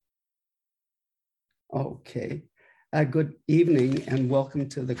Okay. Good evening and welcome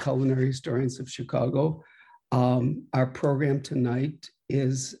to the Culinary Historians of Chicago. Our program tonight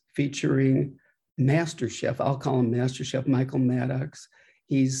is featuring Master Chef. I'll call him Master Chef Michael Maddox.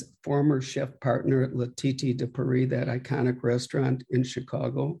 He's former chef partner at La Titi de Paris, that iconic restaurant in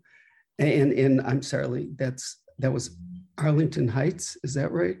Chicago. And I'm sorry, that was Arlington Heights. Is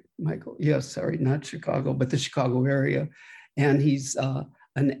that right, Michael? Yes, sorry, not Chicago, but the Chicago area. And he's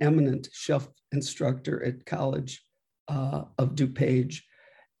an eminent chef instructor at College of DuPage.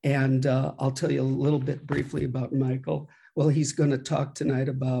 And I'll tell you a little bit briefly about Michael. Well, he's going to talk tonight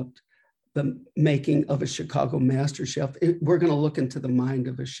about the making of a Chicago master chef. We're going to look into the mind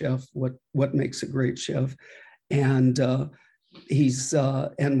of a chef, what makes a great chef, and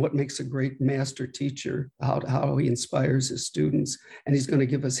and what makes a great master teacher, how he inspires his students. And he's going to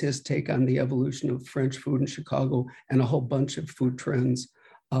give us his take on the evolution of French food in Chicago and a whole bunch of food trends,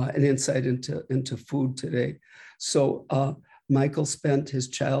 and insight into food today. So Michael spent his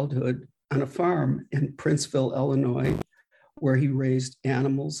childhood on a farm in Princeville, Illinois, where he raised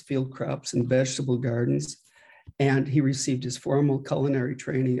animals, field crops, and vegetable gardens. And he received his formal culinary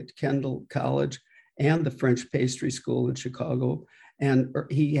training at Kendall College and the French Pastry School in Chicago. And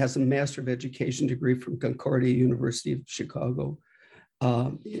he has a Master of Education degree from Concordia University of Chicago.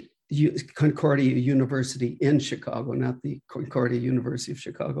 Concordia University in Chicago, not the Concordia University of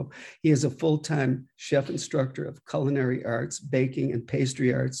Chicago. He is a full-time chef instructor of culinary arts, baking and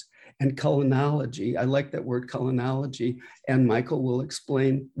pastry arts, and culinology. I like that word, culinology, and Michael will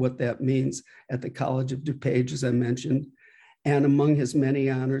explain what that means at the College of DuPage, as I mentioned. And among his many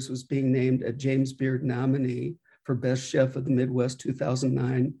honors was being named a James Beard nominee for Best Chef of the Midwest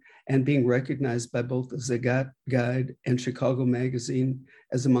 2009, and being recognized by both the Zagat Guide and Chicago Magazine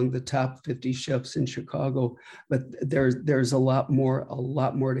as among the top 50 chefs in Chicago. But there's a lot more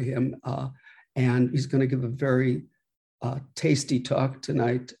to him, and he's going to give a very tasty talk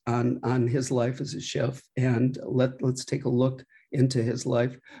tonight on his life as a chef. And let's take a look into his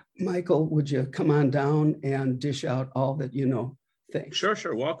life. Michael, would you come on down and dish out all that you know? Thanks.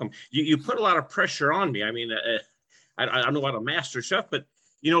 Sure. Welcome. You put a lot of pressure on me. I mean, I don't know about a master chef, but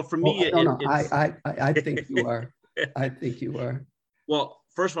for me, I think you are. I think you are. Well,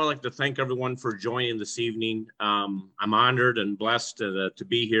 first of all, I'd like to thank everyone for joining this evening. I'm honored and blessed to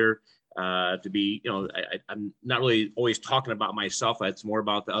be here. To be, I'm not really always talking about myself. It's more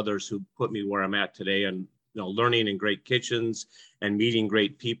about the others who put me where I'm at today, and learning in great kitchens and meeting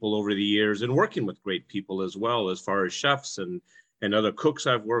great people over the years, and working with great people as well, as far as chefs and other cooks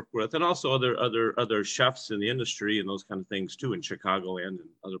I've worked with, and also other chefs in the industry and those kind of things too, in Chicago and in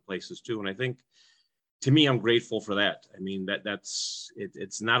other places too. And I think, to me, I'm grateful for that. I mean,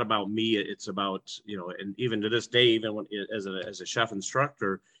 it's not about me. It's about, and even to this day, even when, as a chef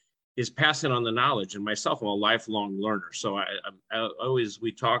instructor, is passing on the knowledge. And myself, I'm a lifelong learner. So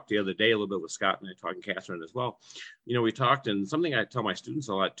we talked the other day a little bit with Scott, and I talked to Catherine as well. We talked, and something I tell my students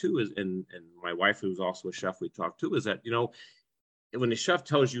a lot too is, and my wife, who's also a chef, we talked too, is that, when a chef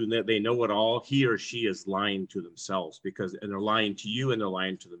tells you that they know it all, he or she is lying to themselves, and they're lying to you and they're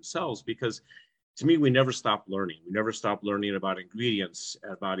lying to themselves, because to me, we never stop learning. We never stop learning about ingredients,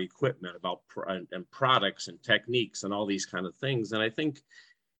 about equipment, about and products and techniques and all these kind of things. And I think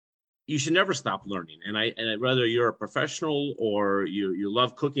you should never stop learning. And whether you're a professional or you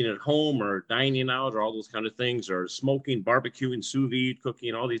love cooking at home or dining out or all those kind of things, or smoking, barbecuing, sous vide,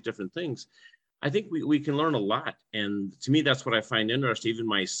 cooking, all these different things, I think we can learn a lot. And to me, that's what I find interesting, even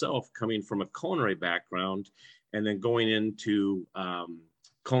myself coming from a culinary background and then going into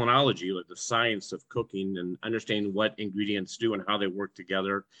culinology, like the science of cooking, and understanding what ingredients do and how they work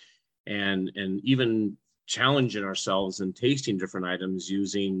together, and even challenging ourselves and tasting different items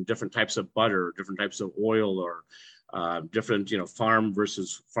using different types of butter, different types of oil, or different, farm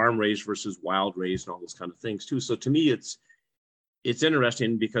raised versus wild raised, and all those kind of things too. So to me, it's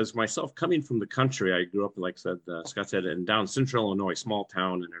interesting, because myself, coming from the country, I grew up, like Scott said, in down central Illinois, small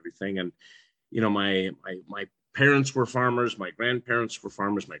town and everything. And, my parents were farmers, my grandparents were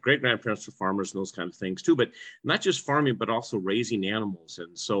farmers, my great grandparents were farmers, and those kind of things too. But not just farming, but also raising animals.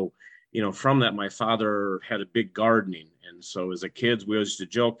 And so, from that, my father had a big gardening. And so as a kid, we used to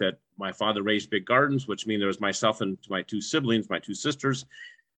joke that my father raised big gardens, which means there was myself and my two siblings, my two sisters,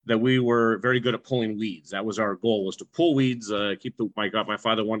 that we were very good at pulling weeds. That was our goal, was to pull weeds, my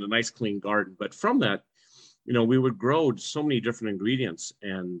father wanted a nice clean garden. But from that, we would grow so many different ingredients,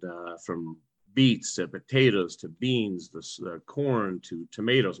 and from beets to potatoes to beans, the corn to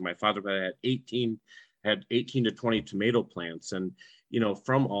tomatoes. My father had 18 to 20 tomato plants. And,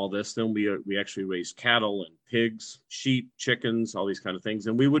 from all this, then we actually raised cattle and pigs, sheep, chickens, all these kind of things.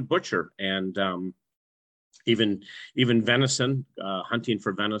 And we would butcher. And even venison, hunting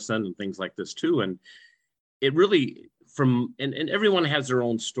for venison and things like this too. And it really and everyone has their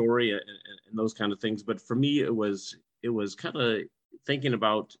own story and those kind of things. But for me, it was kind of thinking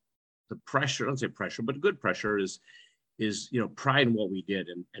about the pressure. I don't say pressure, but good pressure is pride in what we did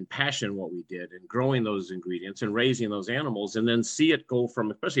and passion in what we did and growing those ingredients and raising those animals, and then see it go from,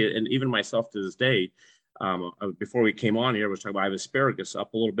 especially, and even myself to this day, before we came on here, I was talking about I have asparagus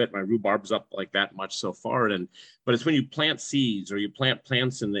up a little bit, my rhubarb's up like that much so far, but it's when you plant seeds or you plant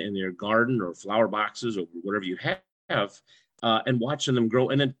plants in your garden or flower boxes or whatever you have, and watching them grow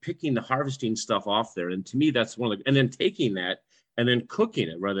and then picking the harvesting stuff off there. And to me, that's one of the, and then taking that and then cooking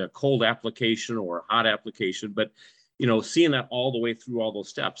it, whether a cold application or a hot application, but seeing that all the way through all those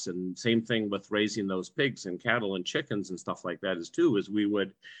steps. And same thing with raising those pigs and cattle and chickens and stuff like that is we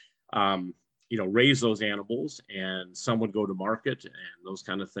would, raise those animals, and some would go to market and those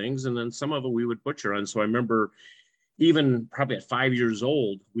kind of things. And then some of them we would butcher. And so I remember even probably at 5 years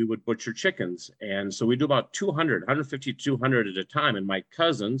old, we would butcher chickens. And so we do about 150 to 200 at a time. And my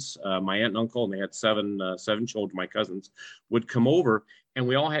cousins, my aunt and uncle, and they had seven children, my cousins, would come over, and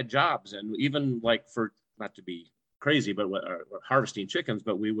we all had jobs. And even like, for not to be crazy, but harvesting chickens,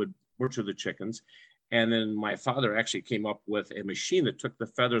 but we would butcher the chickens. And then my father actually came up with a machine that took the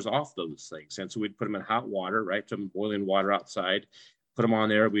feathers off those things. And so we'd put them in hot water, right? To boiling water outside, put them on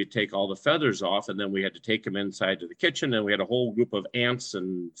there. We'd take all the feathers off, and then we had to take them inside to the kitchen. And we had a whole group of aunts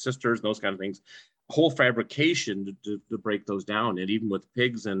and sisters and those kind of things, whole fabrication to break those down. And even with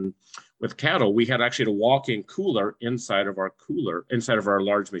pigs and with cattle, we had actually a walk-in cooler inside of our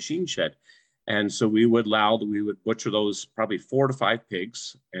large machine shed. And so we would butcher those probably 4 to 5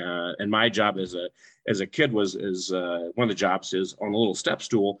 pigs. And my job as a kid was one of the jobs is on a little step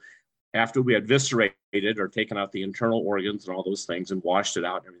stool, after we had eviscerated or taken out the internal organs and all those things and washed it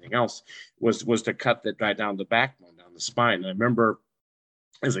out and everything else, was to cut that right down the backbone, down the spine. And I remember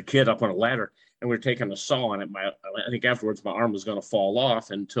as a kid up on a ladder, and we were taking a saw on it. I think afterwards my arm was going to fall off,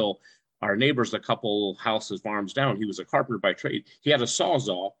 until our neighbors, a couple houses, farms down, he was a carpenter by trade. He had a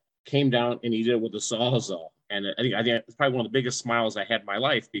sawzall, came down, and he did it with a sawzall. And I think it's probably one of the biggest smiles I had in my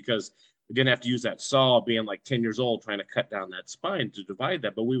life, because we didn't have to use that saw being like 10 years old trying to cut down that spine to divide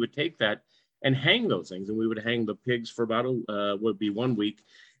that. But we would take that and hang those things. And we would hang the pigs for about would be 1 week.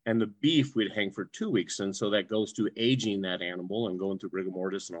 And the beef we'd hang for 2 weeks. And so that goes to aging that animal and going through rigor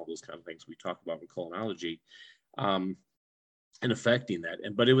mortis and all those kind of things we talk about in culinology, and affecting that.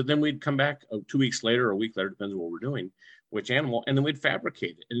 Then we'd come back 2 weeks later or a week later, depends on what we're doing, which animal, and then we'd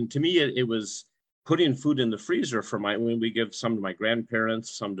fabricate it. And to me, it was putting food in the freezer when we give some to my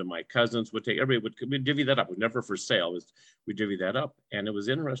grandparents, some to my cousins, we'd divvy that up. We'd never for sale, we divvy that up. And it was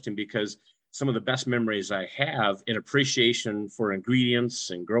interesting because some of the best memories I have in appreciation for ingredients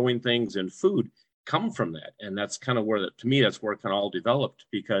and growing things and food come from that. And that's kind of where, to me, that's where it kind of all developed,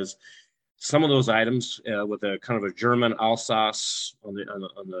 because some of those items with a kind of a German Alsace on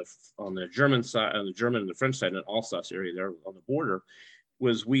the German side, on the German and the French side, and Alsace area there on the border,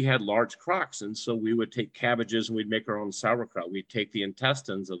 we had large crocks. And so we would take cabbages and we'd make our own sauerkraut. We'd take the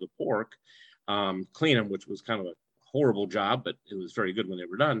intestines of the pork, clean them, which was kind of a horrible job, but it was very good when they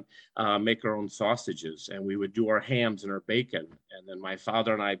were done, make our own sausages. And we would do our hams and our bacon. And then my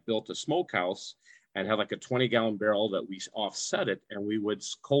father and I built a smokehouse and had like a 20-gallon barrel that we offset it, and we would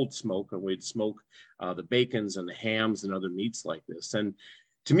cold smoke, and we'd smoke the bacons and the hams and other meats like this. And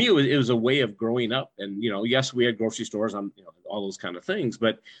to me, it was a way of growing up. And, yes, we had grocery stores on, all those kind of things,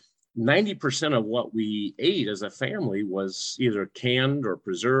 but 90% of what we ate as a family was either canned or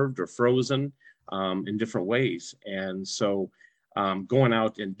preserved or frozen in different ways. And so going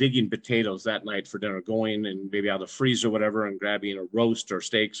out and digging potatoes that night for dinner, going and maybe out of the freezer or whatever and grabbing a roast or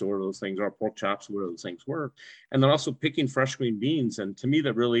steaks or whatever those things are, pork chops, whatever those things were. And then also picking fresh green beans. And to me,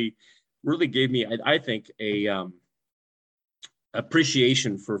 that really, really gave me, I think, a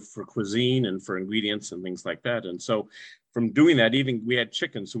appreciation for cuisine and for ingredients and things like that. And so from doing that, even we had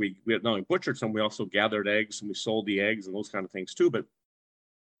chicken. So we had not only butchered some, we also gathered eggs and we sold the eggs and those kind of things too. But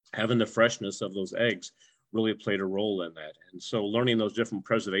having the freshness of those eggs really played a role in that. And so learning those different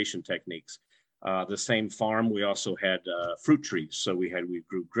preservation techniques. The same farm, we also had fruit trees. So we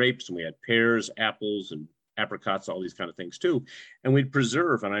grew grapes and we had pears, apples, and apricots, all these kind of things too. And we'd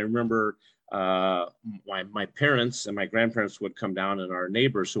preserve. And I remember my parents and my grandparents would come down, and our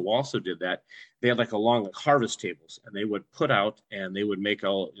neighbors who also did that, they had like harvest tables, and they would put out and they would make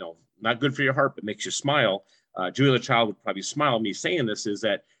not good for your heart, but makes you smile. Julia the Child would probably smile at me saying this, is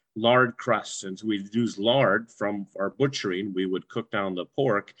that lard crusts. And so we'd use lard from our butchering. We would cook down the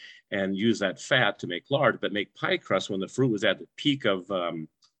pork and use that fat to make lard, but make pie crust when the fruit was at the peak of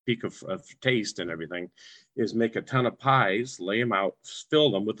peak of taste and everything, is make a ton of pies, lay them out,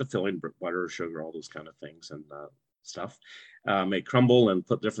 fill them with the filling, butter, sugar, all those kind of things and stuff. Make crumble and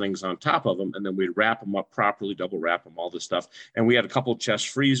put different things on top of them, and then we'd wrap them up properly, double wrap them, all this stuff. And we had a couple chest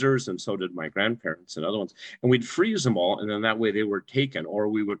freezers, and so did my grandparents and other ones. And we'd freeze them all, and then that way they were taken, or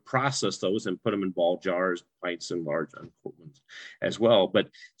we would process those and put them in ball jars, pints, and large and quart ones as well. But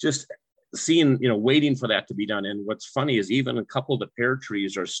just seeing, waiting for that to be done. And what's funny is even a couple of the pear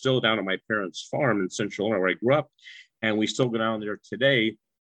trees are still down at my parents' farm in Central Illinois where I grew up, and we still go down there today.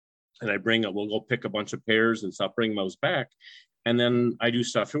 And we'll go pick a bunch of pears and stuff, bring those back. And then I do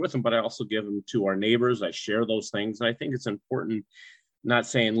stuff here with them, but I also give them to our neighbors. I share those things. And I think it's important, not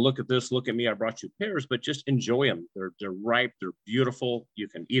saying, look at this, look at me, I brought you pears, but just enjoy them. They're ripe, they're beautiful. You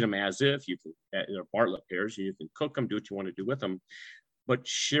can eat them as if, they're Bartlett pears, you can cook them, do what you want to do with them. But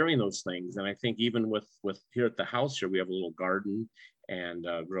sharing those things. And I think even with here at the house here, we have a little garden and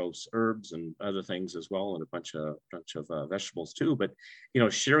grow herbs and other things as well, and a bunch of vegetables too. But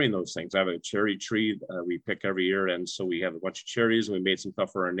sharing those things. I have a cherry tree we pick every year, and so we have a bunch of cherries, and we made some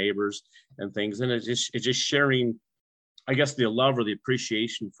stuff for our neighbors and things. And it's just sharing, I guess, the love or the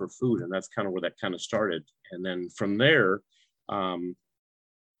appreciation for food, and that's kind of where that kind of started. And then from there,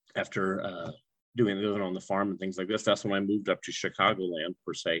 after living on the farm and things like this, that's when I moved up to Chicagoland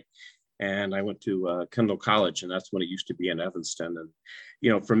per se. And I went to Kendall College, and that's when it used to be in Evanston.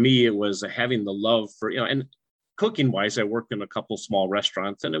 And, for me, it was having the love for, and cooking wise, I worked in a couple small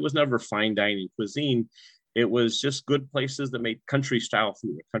restaurants, and it was never fine dining cuisine. It was just good places that made country style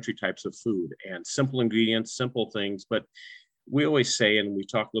food, country types of food, and simple ingredients, simple things. But we always say, and we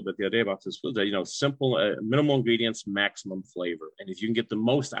talked a little bit the other day about this, that, simple, minimal ingredients, maximum flavor. And if you can get the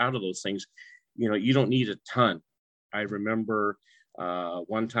most out of those things, you don't need a ton. I remember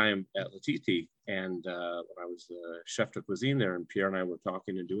one time at Latiti, and when I was the chef de cuisine there, and Pierre and I were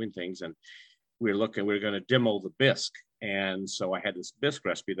talking and doing things, and we were going to demo the bisque. And so I had this bisque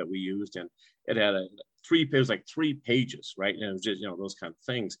recipe that we used, and it had it was like 3 pages, right? And it was just, those kind of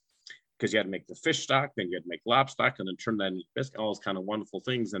things, because you had to make the fish stock, then you had to make lobstock, and then turn that into bisque, all those kind of wonderful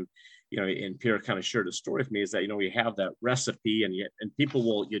things. And, and Pierre kind of shared a story with me, is that, we have that recipe, and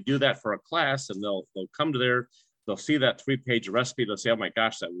people you do that for a class, and they'll come to they'll see that 3-page recipe. They'll say, oh my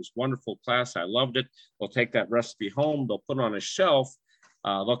gosh, that was wonderful class. I loved it. They'll take that recipe home. They'll put it on a shelf.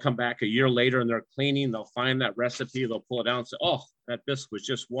 They'll come back a year later and they're cleaning. They'll find that recipe. They'll pull it out and say, oh, that bisque was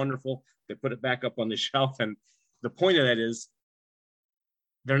just wonderful. They put it back up on the shelf. And the point of that is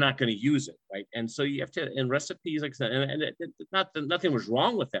they're not going to use it, right? And so you have to, in recipes like that, and nothing was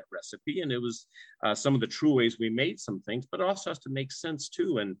wrong with that recipe, and it was some of the true ways we made some things, but it also has to make sense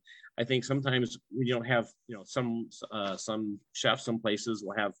too. And I think sometimes we don't have, some chefs, some places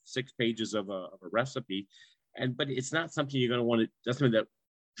will have 6 pages of a recipe, but it's not something you're going to want to. That's something that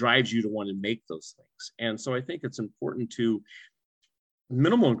drives you to want to make those things. And so I think it's important to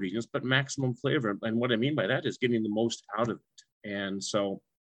minimal ingredients, but maximum flavor. And what I mean by that is getting the most out of it. And so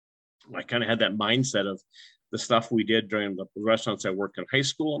I kind of had that mindset of the stuff we did during the restaurants I worked in high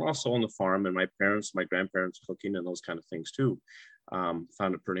school, and also on the farm, and my grandparents cooking and those kind of things too. Found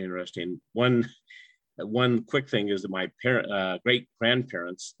it pretty interesting. One quick thing is that my great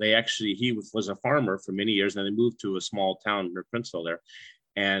grandparents, he was a farmer for many years, and they moved to a small town near Princeville there,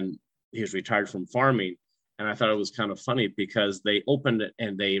 and he was retired from farming. And I thought it was kind of funny because they opened it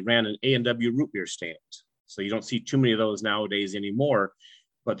and they ran an A&W root beer stand. So you don't see too many of those nowadays anymore,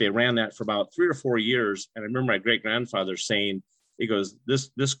 but they ran that for about 3 or 4 years. And I remember my great grandfather saying, he goes,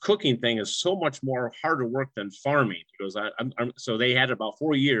 this cooking thing is so much more harder work than farming. He goes, so they had about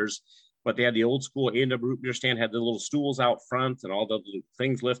 4 years, but they had the old school A&W root beer stand, had the little stools out front and all the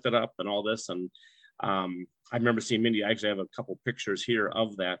things lifted up and all this. And I remember seeing Mindy. I actually have a couple pictures here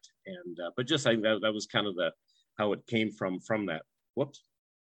of that. And but just I think that was kind of how it came from that. Whoops.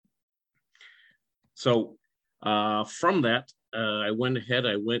 So from that, I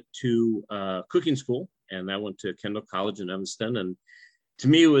went to cooking school, and I went to Kendall College in Evanston. And to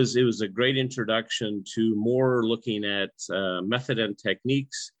me, it was a great introduction to more looking at method and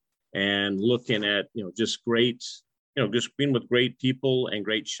techniques, and looking at, just great, just being with great people and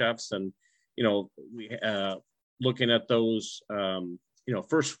great chefs. And, we looking at those,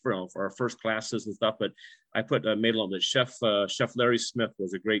 first for our first classes and stuff. But I made along that Chef Larry Smith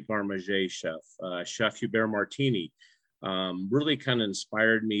was a great garde-manger chef. Chef Hubert Martini really kind of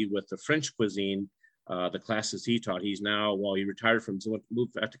inspired me with the French cuisine, the classes he taught. He's now, he retired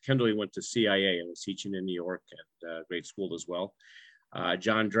moved after Kendall, he went to CIA and was teaching in New York, and great school as well. Chef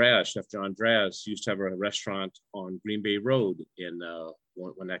John Draz used to have a restaurant on Green Bay Road in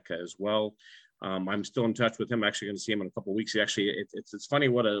Winnetka as well. I'm still in touch with him. I'm actually going to see him in a couple of weeks. It's funny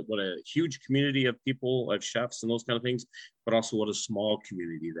what a huge community of people, of chefs and those kind of things, but also what a small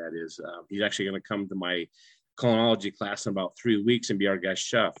community that is. He's actually going to come to my culinology class in about 3 weeks and be our guest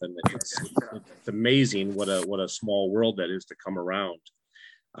chef. And it's amazing what a small world that is to come around.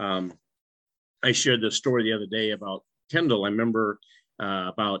 I shared this story the other day about Kendall. I remember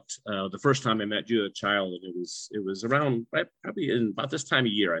about the first time I met Julia Child, and it was around probably in about this time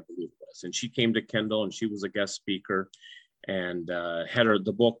of year, I believe it was. And she came to Kendall, and she was a guest speaker, and had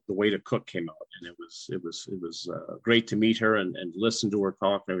the book The Way to Cook came out, and it was great to meet her and listen to her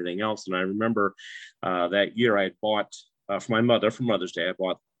talk and everything else. And I remember that year I had bought for my mother for Mother's Day. I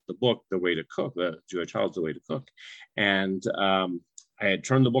bought the book The Way to Cook, Julia Child's The Way to Cook, and I had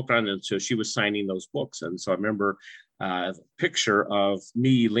turned the book on, and so she was signing those books. And so I remember a picture of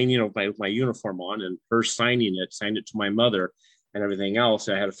me leaning over with my uniform on and her signed it to my mother and everything else.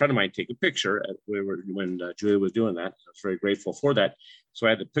 I had a friend of mine take a picture when Julia was doing that. I was very grateful for that. So I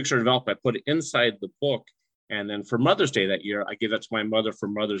had the picture developed. I put it inside the book. And then for Mother's Day that year, I gave that to my mother for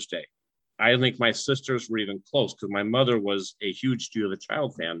Mother's Day. I think my sisters were even close because my mother was a huge Julia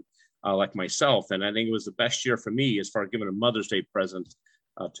Child fan. Like myself. And I think it was the best year for me as far as giving a Mother's Day present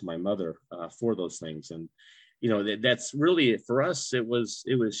to my mother for those things. And, that's really for us.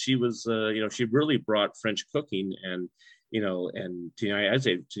 She really brought French cooking and to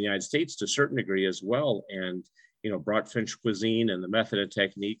the United States to a certain degree as well. And, brought French cuisine and the method and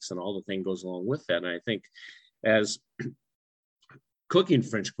techniques and all the thing goes along with that. And I think as cooking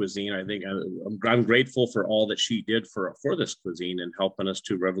French cuisine, I think I'm grateful for all that she did for this cuisine and helping us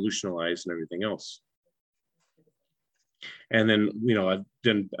to revolutionize and everything else. And then, I've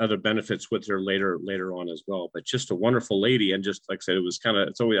done other benefits with her later on as well, but just a wonderful lady. And just like I said, I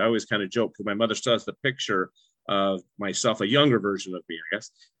always kind of joke because my mother still has the picture of myself, a younger version of me, I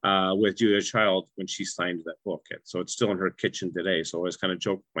guess, with Julia Child when she signed that book. And so it's still in her kitchen today. So I always kind of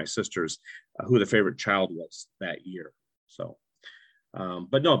joke with my sisters who the favorite child was that year. So.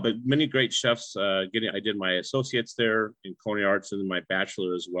 But many great chefs. I did my associates there in culinary arts and then my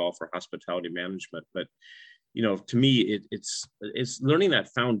bachelor as well for hospitality management. But to me, it's learning that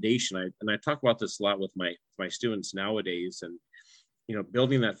foundation. I talk about this a lot with my students nowadays, and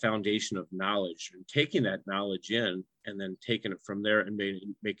building that foundation of knowledge and taking that knowledge in and then taking it from there and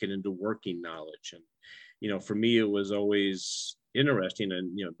make it into working knowledge. And for me, it was always interesting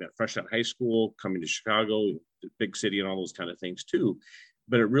and fresh out of high school, coming to Chicago, the big city and all those kind of things too.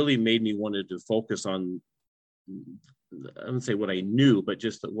 But it really made me wanted to focus on, I wouldn't say what I knew, but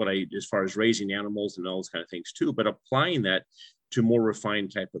just as far as raising animals and all those kind of things too, but applying that to more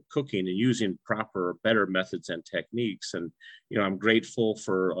refined type of cooking and using better methods and techniques. And, I'm grateful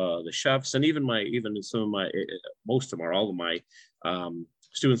for the chefs and even most of all of my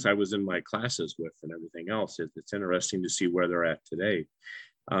students I was in my classes with and everything else. It's interesting to see where they're at today.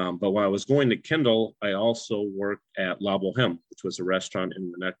 But while I was going to Kendall, I also worked at La Boheme, which was a restaurant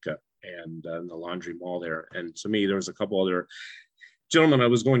in Winnetka and in the Laundry Mall there. And to me, there was a couple other gentlemen I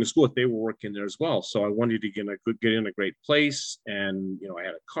was going to school with. They were working there as well. So I wanted to get in a great place. And, I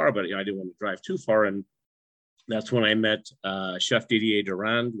had a car, but I didn't want to drive too far. And that's when I met Chef Didier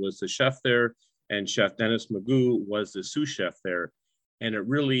Durand was the chef there. And Chef Dennis Magoo was the sous chef there. And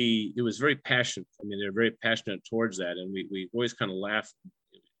it was very passionate. I mean, they're very passionate towards that. And we always kind of laugh,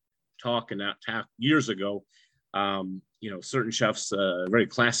 talk years ago. Certain chefs, very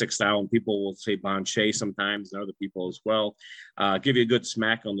classic style, and people will say banché sometimes, and other people as well, give you a good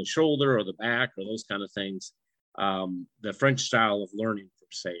smack on the shoulder or the back or those kind of things. The French style of learning, per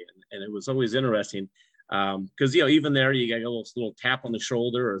se. And it was always interesting because, even there, you got a little tap on the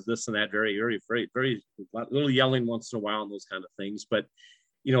shoulder or this and that, very, very, very, very little yelling once in a while and those kind of things. But,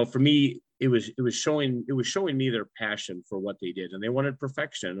 for me, it was showing me their passion for what they did, and they wanted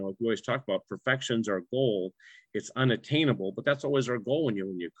perfection. We always talk about perfection's our goal. It's unattainable, but that's always our goal when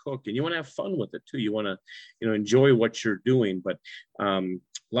you cook, and you want to have fun with it too. You want to, enjoy what you're doing. But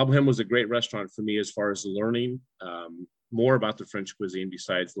La Boheme was a great restaurant for me as far as learning more about the French cuisine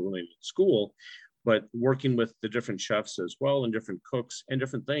besides the learning in school, but working with the different chefs as well and different cooks and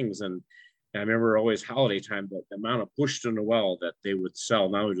different things. And I remember always holiday time, the amount of Bûche de Noël that they would sell,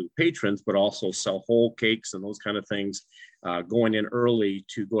 not only to the patrons, but also sell whole cakes and those kind of things, going in early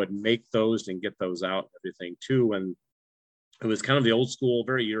to go ahead and make those and get those out and everything too. And it was kind of the old school,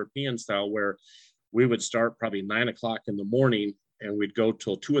 very European style where we would start probably 9 o'clock in the morning and we'd go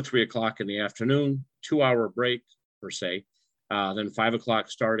till 2 or 3 o'clock in the afternoon, 2-hour break per se. Then 5 o'clock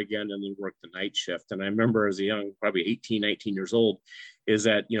start again and then work the night shift. And I remember as a young, probably 18, 19 years old, is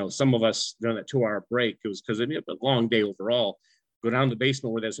that, some of us during that 2-hour break, it was because it'd be a long day overall, go down to the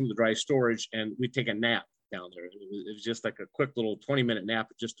basement where there's some of the dry storage, and we'd take a nap down there. It was just like a quick little 20-minute nap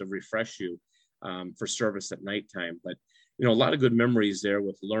just to refresh you for service at nighttime. But, you know, a lot of good memories there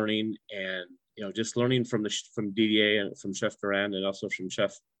with learning and, you know, just learning from DDA and from Chef Duran and also from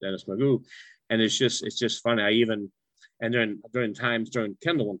Chef Dennis Magoo. And it's just fun. And then during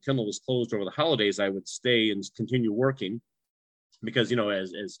Kendall, when Kendall was closed over the holidays, I would stay and continue working because, you know,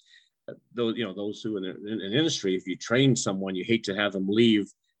 as those, you know, those who in the industry, if you train someone, you hate to have them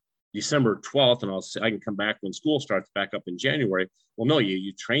leave December 12th and I can come back when school starts back up in January. Well, no,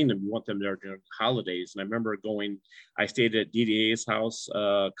 you train them, you want them there during the holidays. And I remember I stayed at DDA's house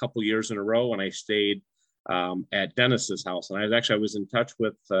a couple years in a row, and I stayed at Dennis's house. And I was in touch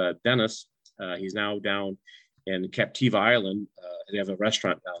with Dennis. He's now down in Captiva Island. They have a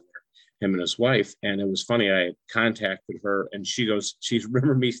restaurant down there, him and his wife. And it was funny, I contacted her and she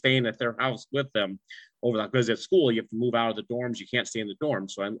remembered me staying at their house with them because at school, you have to move out of the dorms. You can't stay in the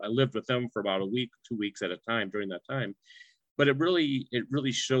dorms. So I lived with them for about a week, 2 weeks at a time during that time. But it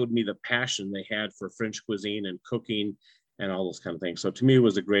really showed me the passion they had for French cuisine and cooking and all those kind of things. So to me, it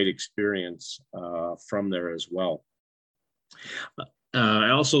was a great experience from there as well. I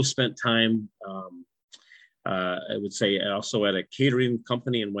also spent time, I would say also at a catering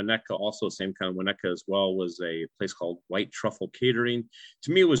company in Winnetka, also same kind of Winnetka as well, was a place called White Truffle Catering.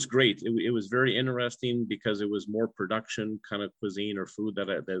 To me, it was great. It was very interesting because it was more production kind of cuisine or food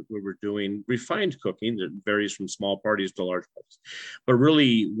that we were doing, refined cooking that varies from small parties to large parties, but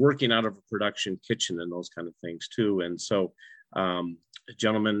really working out of a production kitchen and those kind of things too. And so a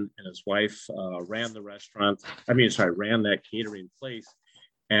gentleman and his wife ran that catering place.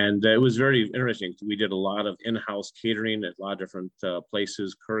 And it was very interesting. We did a lot of in-house catering at a lot of different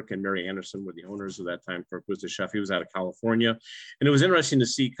places. Kirk and Mary Anderson were the owners of that time. Kirk was the chef. He was out of California. And it was interesting to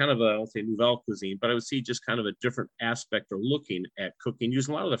see kind of I'll say nouvelle cuisine, but I would see just kind of a different aspect or looking at cooking,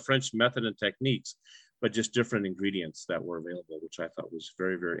 using a lot of the French method and techniques, but just different ingredients that were available, which I thought was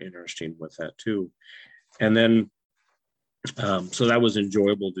very, very interesting with that too. And then, so that was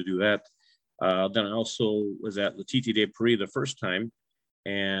enjoyable to do that. Then I also was at Le Titi de Paris the first time.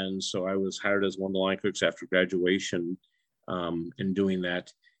 And so I was hired as one of the line cooks after graduation in doing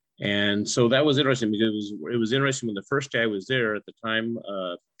that. And so that was interesting because it was interesting when the first day I was there at the time,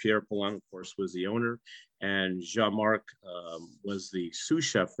 Pierre Poulin, of course, was the owner, and Jean-Marc was the sous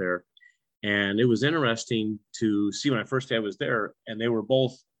chef there. And it was interesting to see when I first day I was there, and the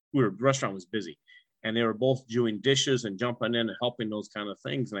restaurant was busy, and they were both doing dishes and jumping in and helping those kind of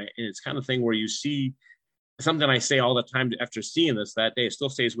things. And it's kind of thing where you see something I say all the time after seeing this that day, it still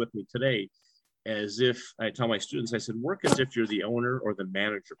stays with me today, as if I tell my students, I said, work as if you're the owner or the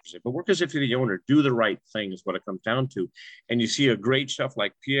manager, but work as if you're the owner, do the right thing is what it comes down to. And you see a great chef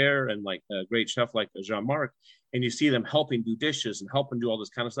like Pierre and like a great chef like Jean-Marc, and you see them helping do dishes and helping do all this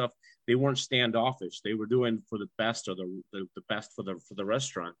kind of stuff. They weren't standoffish. They were doing for the best or the best for the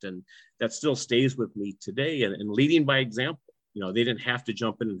restaurant. And that still stays with me today and leading by example. You know, they didn't have to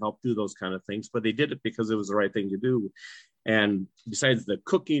jump in and help do those kind of things, but they did it because it was the right thing to do. And besides the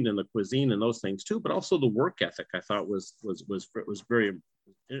cooking and the cuisine and those things too, but also the work ethic, I thought was very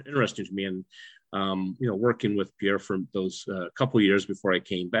interesting to me. And you know, working with Pierre for those couple of years before I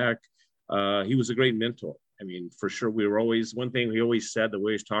came back, he was a great mentor. I mean, for sure, one thing he always said, that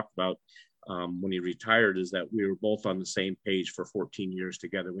we always talked about when he retired, is that we were both on the same page for 14 years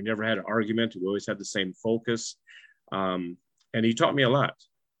together. We never had an argument. We always had the same focus. And he taught me a lot.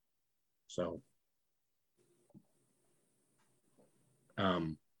 So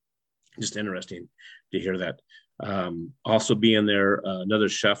just interesting to hear that. Also being there, another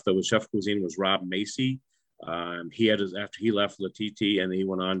chef that was chef cuisine was Rob Macy. After he left Le Titi, and he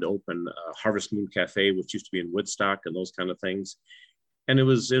went on to open Harvest Moon Cafe, which used to be in Woodstock and those kind of things. And it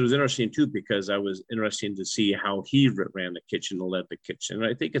was interesting too, because I was interested to see how he ran the kitchen and led the kitchen.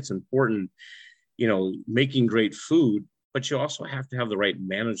 And I think it's important, you know, making great food, but you also have to have the right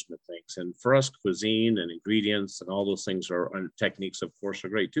management things. And for us, cuisine and ingredients and all those things and techniques, of course, are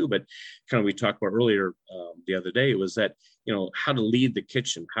great too. But kind of we talked about earlier the other day was that, you know, how to lead the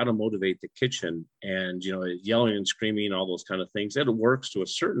kitchen, how to motivate the kitchen, and, you know, yelling and screaming, all those kind of things. It works to a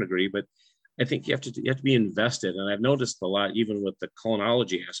certain degree, but I think you have to be invested. And I've noticed a lot, even with the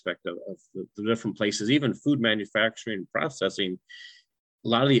culinology aspect of the different places, even food manufacturing and processing, a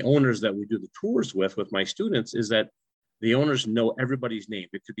lot of the owners that we do the tours with my students, is that the owners know everybody's name.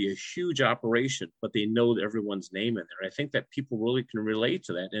 It could be a huge operation, but they know everyone's name in there. I think that people really can relate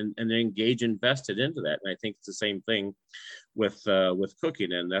to that and engage invested into that. And I think it's the same thing with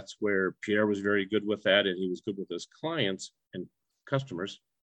cooking. And that's where Pierre was very good with that. And he was good with his clients and customers.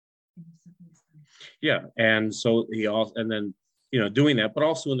 Yeah. And so then doing that, but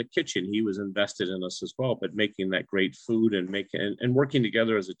also in the kitchen, he was invested in us as well. But making that great food and working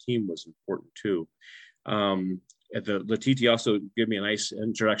together as a team was important too. The Latiti also gave me a nice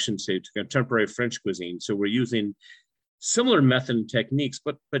introduction to contemporary French cuisine. So we're using similar method and techniques,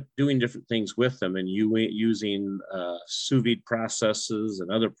 but doing different things with them, and using sous vide processes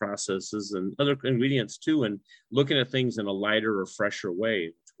and other processes and other ingredients too, and looking at things in a lighter or fresher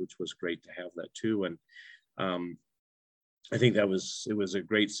way, which was great to have that too. And I think it was a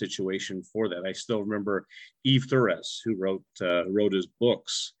great situation for that. I still remember Yves Thuras, who wrote his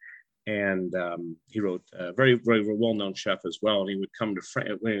books, and he wrote a very, very well-known chef as well. And he would come to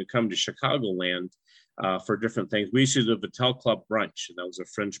Chicagoland for different things. We used to do the Vatel Club brunch, and that was a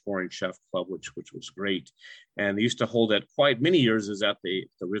French-born chef club, which was great. And they used to hold that quite many years is at the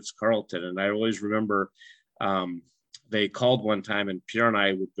Ritz-Carlton. And I always remember they called one time, and Pierre and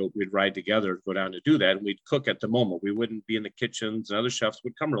I we'd ride together, go down to do that, and we'd cook at the moment. We wouldn't be in the kitchens, and other chefs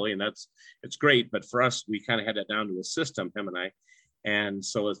would come early, and it's great. But for us, we kind of had it down to a system, him and I. And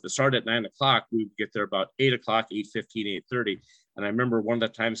so as the start at 9 o'clock, we would get there about 8 o'clock, 8:15, 8:30. And I remember one of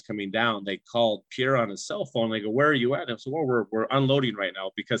the times coming down, they called Pierre on his cell phone. They go, "Where are you at?" And I said, "Well, we're unloading right now,"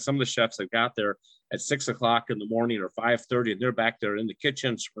 because some of the chefs had got there at 6 o'clock in the morning or 5:30, and they're back there in the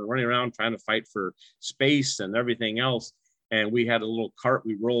kitchens running around trying to fight for space and everything else. And we had a little cart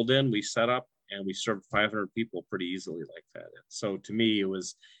we rolled in, we set up, and we served 500 people pretty easily like that. And so to me, it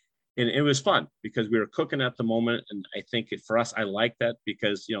was fun because we were cooking at the moment. And I think for us, I like that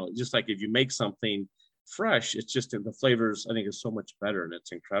because, just like if you make something fresh, it's just the flavors, I think, is so much better, and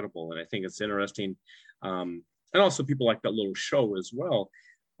it's incredible. And I think it's interesting. And also people like that little show as well,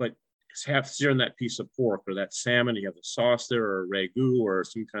 but searing that piece of pork or that salmon, you have the sauce there or ragu or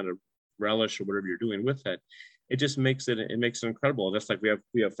some kind of relish or whatever you're doing with that. It just makes it incredible. Just like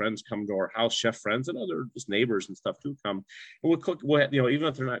we have friends come to our house, chef friends and other just neighbors and stuff too come, and we'll cook. Even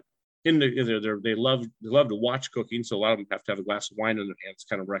if they're not in they love to watch cooking. So a lot of them have to have a glass of wine in their hands,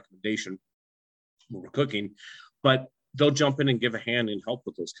 kind of recommendation when we're cooking, but they'll jump in and give a hand and help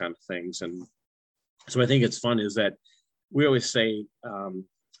with those kind of things. And so I think it's fun is that we always say, and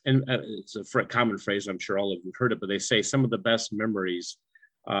it's a common phrase, I'm sure all of you heard it, but they say some of the best memories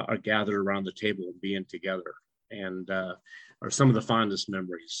are gathered around the table and being together. And or some of the fondest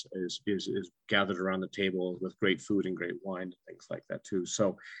memories is gathered around the table with great food and great wine and things like that too.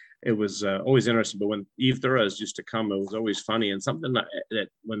 So it was always interesting. But when Yves Thuras used to come, it was always funny, and something that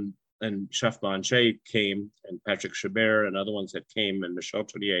when Chef Blanchet came, and Patrick Chabert and other ones that came, and Michel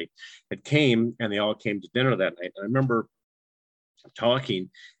Tournier had came, and they all came to dinner that night. And I remember talking,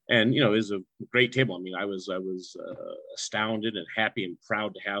 and it was a great table. I mean, I was astounded and happy and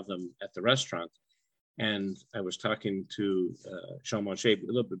proud to have them at the restaurant. And I was talking to Jean Blanchet a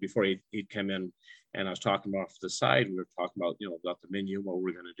little bit before he'd come in, and I was talking off the side. We were talking about about the menu, what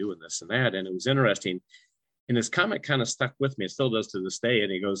we're going to do, and this and that. And it was interesting. And his comment kind of stuck with me. It still does to this day.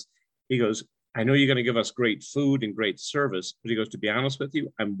 And he goes, "I know you're going to give us great food and great service," but he goes, "To be honest with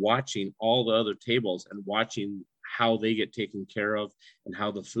you, I'm watching all the other tables and watching how they get taken care of and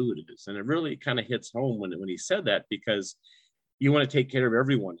how the food is." And it really kind of hits home when he said that, because you want to take care of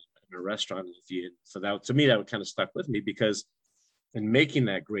everyone in a restaurant. So that, to me, that kind of stuck with me, because in making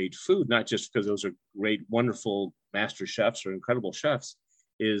that great food, not just because those are great, wonderful master chefs or incredible chefs,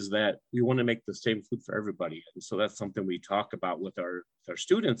 is that we want to make the same food for everybody. And so that's something we talk about with our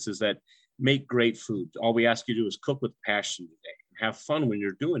students, is that make great food. All we ask you to do is cook with passion today, and have fun when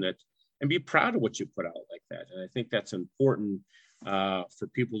you're doing it, and be proud of what you put out like that. And I think that's important for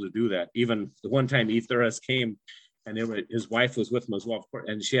people to do that. Even the one time Yves Thuras came, and his wife was with him as well, of course,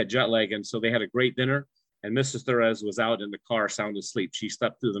 and she had jet lag, and so they had a great dinner. And Mrs. Thuras was out in the car, sound asleep. She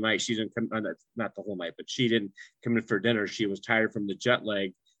slept through the night. She didn't come, not the whole night, but she didn't come in for dinner. She was tired from the jet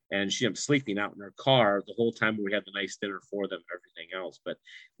lag, and she ended up sleeping out in her car the whole time we had the nice dinner for them and everything else. But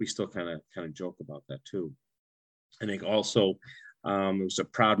we still kind of joke about that too. I think also it was a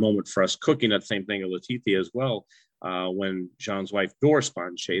proud moment for us cooking that same thing at Latiti as well. When Jean's wife, Doris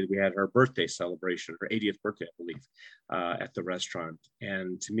Blanchet, we had her birthday celebration, her 80th birthday, I believe, at the restaurant.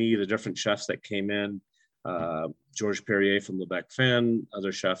 And to me, the different chefs that came in, Georges Perrier from Le Bec-Fin,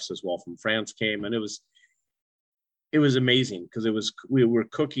 other chefs as well from France came, and it was amazing, because we were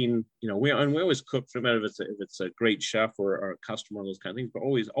cooking, we always cook, no matter if it's a great chef or a customer, those kind of things, but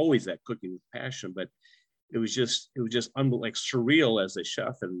always that cooking with passion. But it was just like surreal as a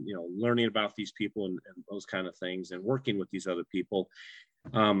chef, and learning about these people and those kind of things, and working with these other people,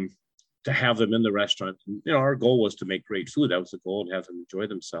 to have them in the restaurant. Our goal was to make great food. That was the goal, and have them enjoy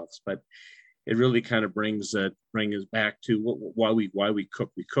themselves. But it really kind of brings us back to why we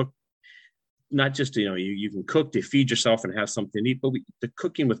cook. We cook not just, you can cook to feed yourself and have something to eat, but the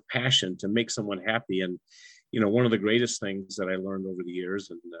cooking with passion to make someone happy. And, one of the greatest things that I learned over the years,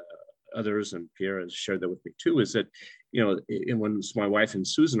 and others, and Pierre has shared that with me too, is that, and when my wife and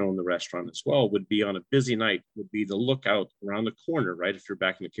Susan owned the restaurant as well, would be on a busy night, would be to look out around the corner, right? If you're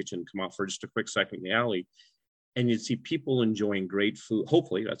back in the kitchen, come out for just a quick second in the alley, and you'd see people enjoying great food.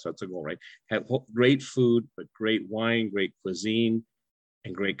 Hopefully that's the goal, right? Have great food, but great wine, great cuisine,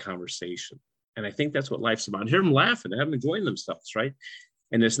 and great conversation. And I think that's what life's about. Hear them laughing, have them enjoying themselves, right?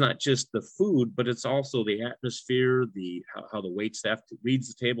 And it's not just the food, but it's also the atmosphere, how the wait staff reads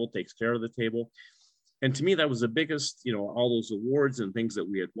the table, takes care of the table. And to me, that was the biggest, all those awards and things that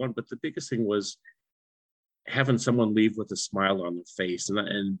we had won. But the biggest thing was having someone leave with a smile on their face, and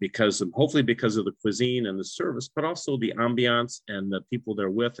hopefully because of the cuisine and the service, but also the ambiance and the people they're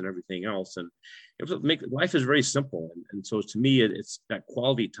with and everything else. And life is very simple. And so to me, it's that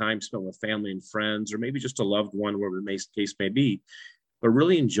quality time spent with family and friends, or maybe just a loved one, wherever the case may be, but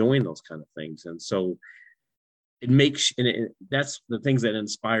really enjoying those kind of things. And so that's the things that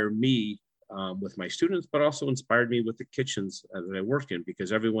inspire me with my students, but also inspired me with the kitchens that I worked in,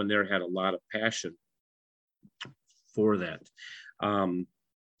 because everyone there had a lot of passion for that.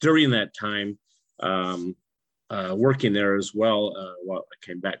 During that time, working there as well, while I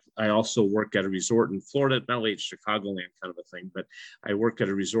came back, I also worked at a resort in Florida, not only Chicagoland kind of a thing, but I worked at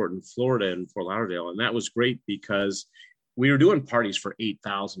a resort in Florida in Fort Lauderdale. And that was great because we were doing parties for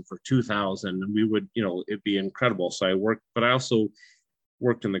 8,000, for 2,000, and we would, it'd be incredible. So I worked, but I also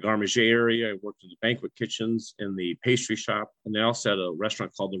worked in the garde manger area. I worked in the banquet kitchens, in the pastry shop, and they also had a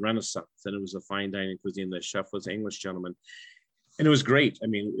restaurant called the Renaissance, and it was a fine dining cuisine. The chef was an English gentleman, and it was great. I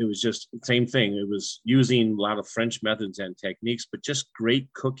mean, it was just the same thing. It was using a lot of French methods and techniques, but just great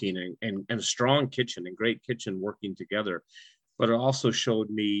cooking and a strong kitchen and great kitchen working together. But it also showed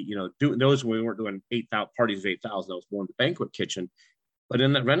me, doing those when we weren't doing 8,000 parties of 8,000, I was more in the banquet kitchen. But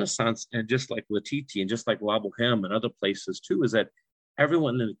in that Renaissance, and just like La Titi and just like La Boheme and other places too, is that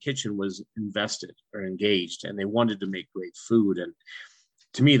everyone in the kitchen was invested or engaged, and they wanted to make great food. And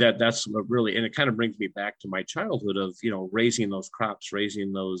to me, that's what really, and it kind of brings me back to my childhood of, raising those crops,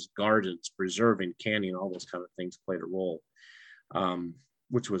 raising those gardens, preserving, canning, all those kind of things played a role,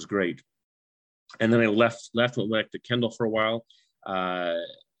 which was great. And then I went back to Kendall for a while, and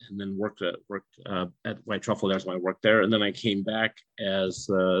then worked at White Truffle. That's when I worked there. And then I came back as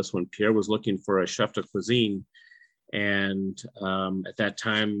when Pierre was looking for a chef de cuisine. And at that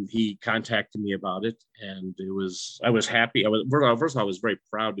time, he contacted me about it, and I was happy. First of all, I was very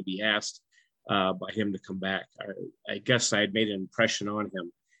proud to be asked by him to come back. I guess I had made an impression on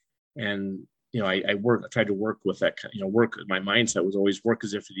him, and I tried to work with that. My mindset was always work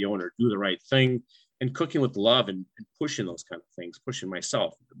as if you're the owner, do the right thing, and cooking with love, and pushing those kind of things, pushing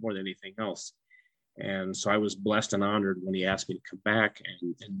myself more than anything else. And so I was blessed and honored when he asked me to come back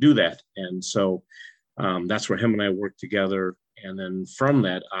and do that. And so that's where him and I worked together. And then from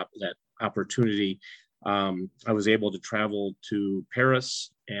that opportunity, I was able to travel to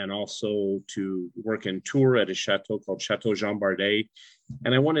Paris and also to work in Tours at a chateau called Chateau Jean Bardet.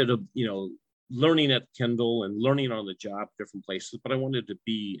 And I wanted to, learning at Kendall and learning on the job, different places, but I wanted to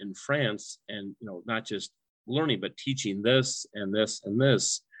be in France and, not just learning, but teaching this and this and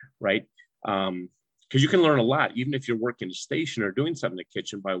this, right? Because you can learn a lot, even if you're working a station or doing something in the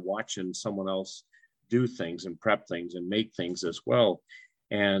kitchen, by watching someone else do things and prep things and make things as well.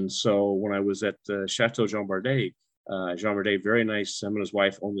 And so when I was at Chateau Jean Bardet, very nice, him and his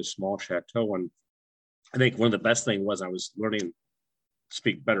wife owned this small chateau. And I think one of the best things was I was learning to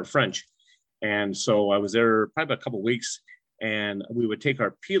speak better French. And so I was there probably a couple of weeks, and we would take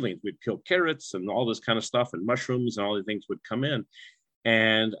our peelings. We'd peel carrots and all this kind of stuff, and mushrooms, and all the things would come in.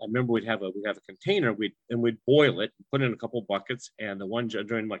 And I remember we'd have a container, we'd boil it, put it in a couple of buckets. And the one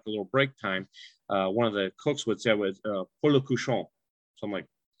during like a little break time, one of the cooks would say, pour le cochon. So I'm like,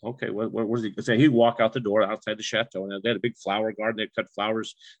 okay, where's he saying? He'd walk out the door outside the chateau, and they had a big flower garden. They'd cut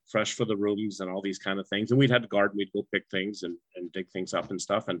flowers fresh for the rooms and all these kind of things. And we'd have the garden, we'd go pick things and dig things up and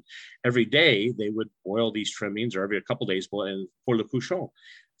stuff. And every day they would boil these trimmings, or every couple of days, and pour le cochon.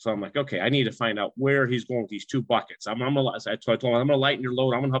 So I'm like, okay, I need to find out where he's going with these two buckets. I told him, I'm going to lighten your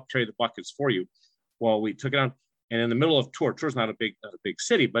load. I'm going to help carry the buckets for you. Well, we took it on, and in the middle of Tours not a big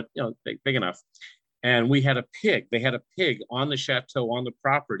city, but big enough. And we had a pig. They had a pig on the chateau, on the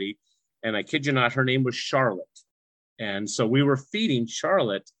property. And I kid you not, her name was Charlotte. And so we were feeding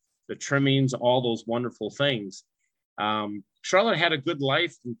Charlotte the trimmings, all those wonderful things. Charlotte had a good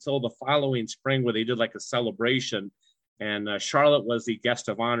life until the following spring, where they did like a celebration. And Charlotte was the guest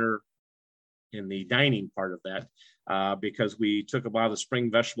of honor in the dining part of that, because we took a lot of the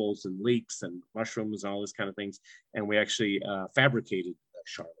spring vegetables and leeks and mushrooms and all this kind of things, and we actually fabricated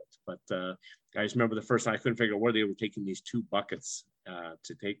Charlotte. But I just remember the first time I couldn't figure out where they were taking these 2 buckets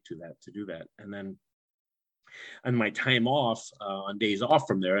to do that. And then on my time off, on days off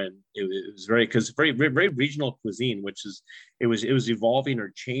from there, and it was very, very regional cuisine, which is, it was evolving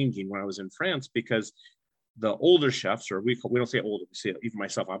or changing when I was in France, because the older chefs, or we don't say older, we say, even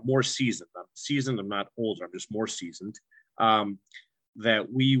myself, I'm more seasoned. I'm not older, I'm just more seasoned. That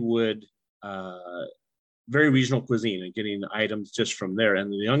we would, very regional cuisine and getting items just from there.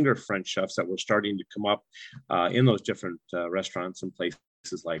 And the younger French chefs that were starting to come up in those different restaurants and places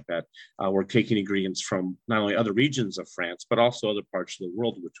like that were taking ingredients from not only other regions of France, but also other parts of the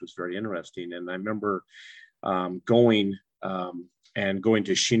world, which was very interesting. And I remember going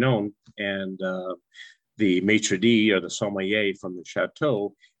to Chinon, and the maitre d', or the sommelier from the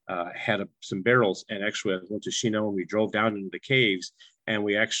chateau, had some barrels. And actually I went to Chinon, we drove down into the caves, and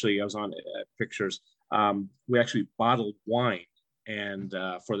I was on pictures, we actually bottled wine, and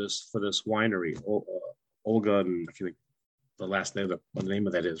for this winery, Olga, and I feel like the last name, what the name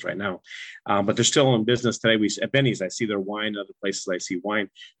of that is right now, but they're still in business today. At Benny's, I see their wine. Other places I see wine,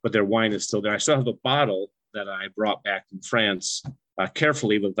 but their wine is still there. I still have the bottle that I brought back from France,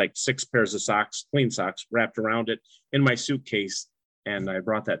 carefully, with like 6 pairs of socks, clean socks, wrapped around it in my suitcase. And I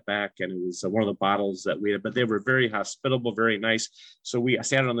brought that back, and it was one of the bottles that we had, but they were very hospitable, very nice. So I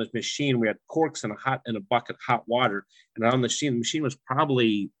sat on this machine. We had corks in a bucket of hot water, and on the machine was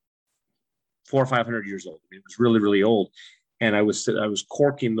probably 400 or 500 years old. I mean, it was really, really old. And I was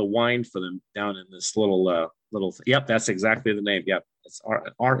corking the wine for them down in this little. Yep, that's exactly the name. Yep, it's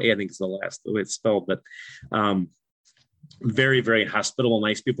R.A. I think is the way it's spelled, but very, very hospitable,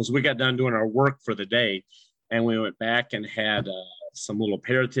 nice people. So we got done doing our work for the day, and we went back and had some little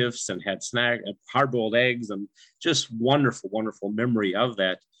aperitifs and had hard-boiled eggs, and just wonderful, wonderful memory of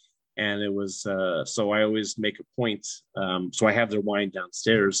that. And it was, so I always make a point. So I have their wine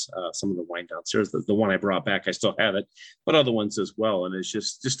downstairs, some of the wine downstairs. The one I brought back, I still have it, but other ones as well. And it's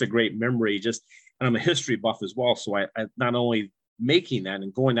just a great memory. And I'm a history buff as well. So I not only making that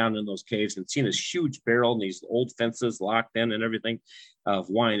and going down in those caves and seeing this huge barrel and these old fences locked in and everything of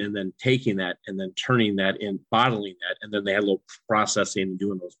wine, and then taking that and then turning that in, bottling that, and then they had a little processing and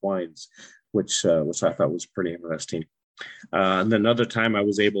doing those wines, which I thought was pretty interesting. And then another time I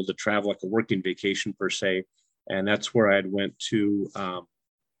was able to travel, like a working vacation per se, and that's where I went to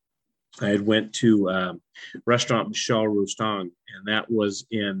restaurant Michel Roustan, and that was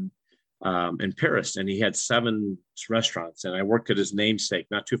in Paris, and he had 7 restaurants, and I worked at his namesake,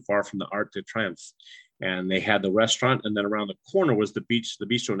 not too far from the Arc de Triomphe. And they had the restaurant, and then around the corner was the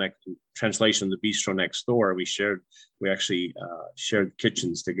bistro next, translation, the bistro next door. We actually shared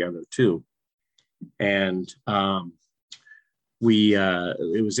kitchens together too. And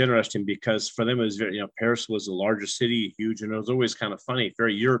it was interesting because for them it was very, Paris was the largest city, huge, and it was always kind of funny,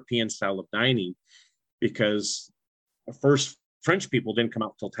 very European style of dining, because first French people didn't come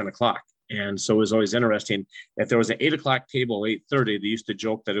out till 10 o'clock. And so it was always interesting. If there was an 8 o'clock table, 8:30, they used to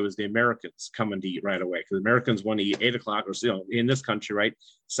joke that it was the Americans coming to eat right away, because Americans want to eat 8 o'clock, or in this country, right,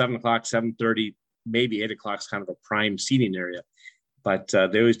 7 o'clock, 7:30, maybe 8 o'clock is kind of a prime seating area. But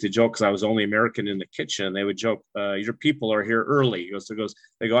they always did joke, because I was the only American in the kitchen. They would joke, your people are here early.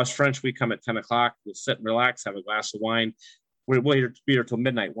 They go, us French, we come at 10 o'clock, we'll sit and relax, have a glass of wine. We'll be here till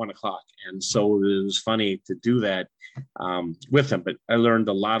midnight, 1 o'clock. And so it was funny to do that with them. But I learned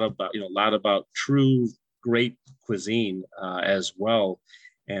a lot about true great cuisine as well.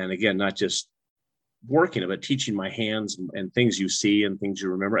 And again, not just working, but teaching my hands and things you see and things you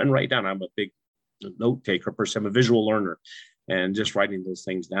remember and write down. I'm a big note taker person. I'm a visual learner, and just writing those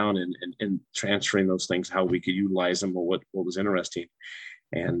things down and transferring those things, how we could utilize them, or what was interesting.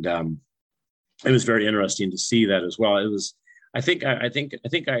 And it was very interesting to see that as well. It was, I think I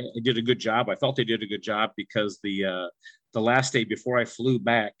did a good job. I felt I did a good job, because the last day before I flew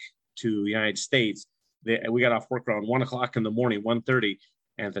back to the United States, we got off work around 1 o'clock in the morning, 1:30,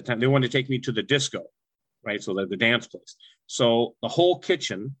 and at the time they wanted to take me to the disco, right? So the dance place. So the whole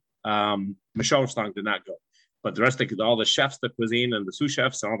kitchen, Michel Roustan did not go, but the rest of all the chefs, the cuisine, and the sous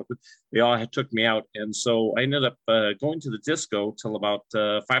chefs, and they all took me out. And so I ended up going to the disco till about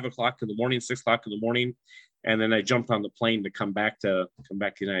 5 o'clock in the morning, 6 o'clock in the morning. And then I jumped on the plane to come back to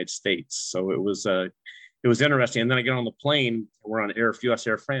the United States. So it was interesting. And then I get on the plane. We're on US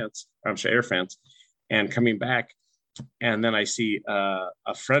Air France, Air France, and coming back, and then I see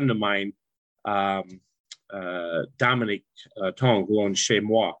a friend of mine, Dominic Tong, who owns Chez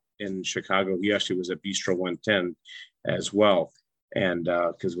Moi in Chicago. He actually was at Bistro 110 as well. And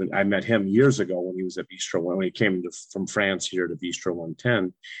because when I met him years ago when he was at Bistro, when he came from France here to Bistro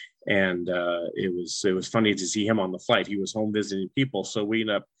 110, and it was funny to see him on the flight. He was home visiting people, so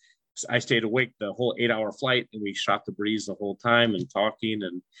I stayed awake the whole 8-hour flight, and we shot the breeze the whole time and talking,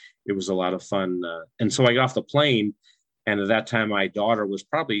 and it was a lot of fun. And so I got off the plane, and at that time my daughter was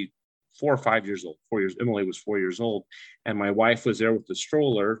probably 4 or 5 years old. 4 years. Emily was 4 years old, and my wife was there with the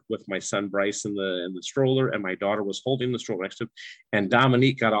stroller with my son Bryce in the stroller, and my daughter was holding the stroller next to him. And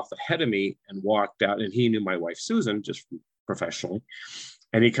Dominique got off ahead of me and walked out, and he knew my wife Susan just professionally.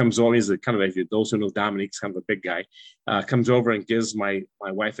 And he comes over. He's kind of, those who know Dominique's kind of a big guy. Comes over and gives my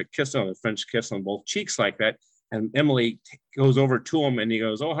wife a kiss a French kiss on both cheeks like that. And Emily goes over to him and he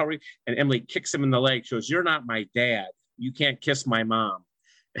goes, "Oh, how are you?" And Emily kicks him in the leg. She goes, "You're not my dad. You can't kiss my mom."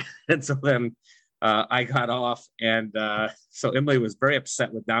 And so then I got off, and so Emily was very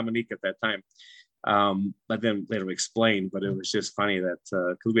upset with Dominique at that time. But then later explained, but it was just funny that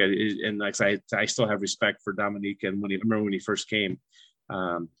because we had, and like I still have respect for Dominique. And I remember when he first came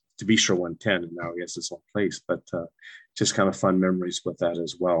to Bistro 110, and now I guess it's on place, but just kind of fun memories with that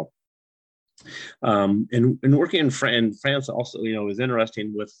as well. And working in France also, is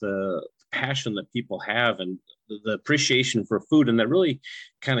interesting with the passion that people have and the appreciation for food. And that really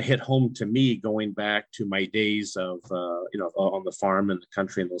kind of hit home to me going back to my days of, on the farm and the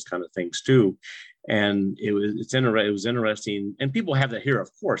country and those kind of things too. And it was interesting. And people have that here, of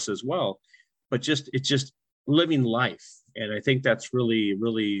course, as well, but it's just living life. And I think that's really,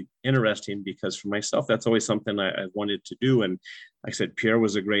 really interesting because for myself, that's always something I wanted to do. And like I said, Pierre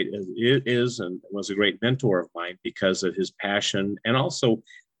was a great mentor of mine because of his passion and also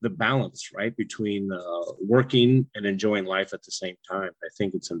the balance, right, between working and enjoying life at the same time. I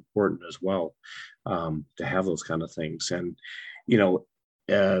think it's important as well to have those kind of things. And,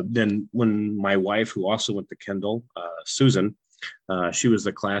 then when my wife, who also went to Kendall, Susan, she was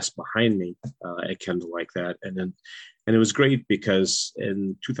the class behind me at Kendall like that. And it was great because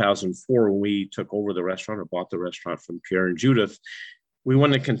in 2004, when we took over the restaurant or bought the restaurant from Pierre and Judith, we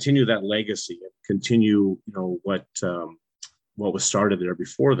wanted to continue that legacy and continue, what was started there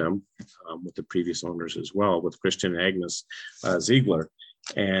before them with the previous owners as well, with Christian and Agnes Ziegler.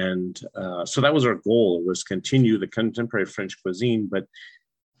 And so that was our goal, was continue the contemporary French cuisine, but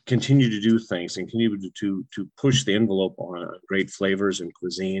continue to do things and continue to push the envelope on great flavors and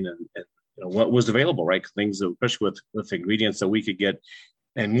cuisine and what was available, right? Things, especially with ingredients that we could get,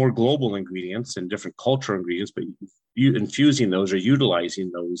 and more global ingredients and different cultural ingredients, but you infusing those or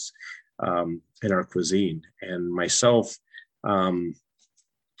utilizing those in our cuisine. And myself, I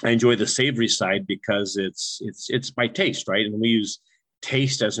enjoy the savory side because it's by taste, right? And we use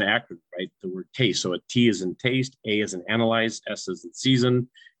taste as an acronym, right? The word taste. So a T is in taste, A is in analyze, S is in season,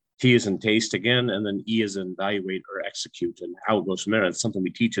 T is in taste again, and then E is in evaluate or execute, and how it goes from there. It's something we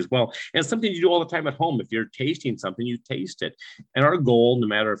teach as well. And it's something you do all the time at home. If you're tasting something, you taste it. And our goal, no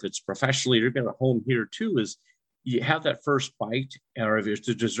matter if it's professionally or even at home here too, is you have that first bite, or if it's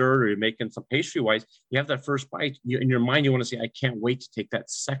a dessert or you're making some pastry wise, you have that first bite. In your mind, you want to say, I can't wait to take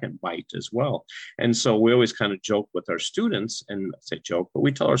that second bite as well. And so we always kind of joke with our students, and I say joke, but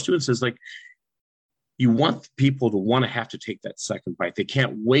we tell our students is like, you want people to want to have to take that second bite. They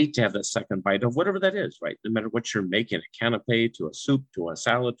can't wait to have that second bite of whatever that is, right? No matter what you're making, a canapé to a soup, to a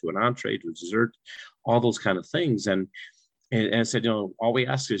salad, to an entree, to a dessert, all those kind of things. And I said, all we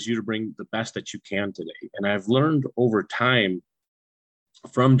ask is you to bring the best that you can today. And I've learned over time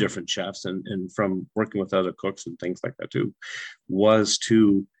from different chefs and from working with other cooks and things like that too, was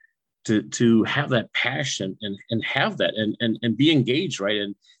to have that passion and have that and be engaged, right?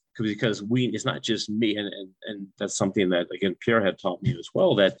 And because it's not just me, and that's something that, again, Pierre had taught me as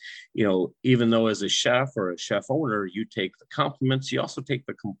well, that even though as a chef or a chef owner, you take the compliments, you also take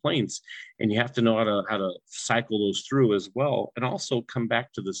the complaints, and you have to know how to cycle those through as well, and also come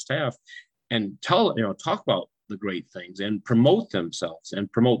back to the staff and talk about the great things and promote themselves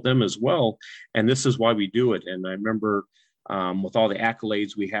and promote them as well. And this is why we do it. And I remember with all the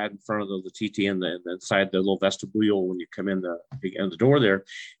accolades we had in front of the TT and inside the little vestibule when you come in the door there.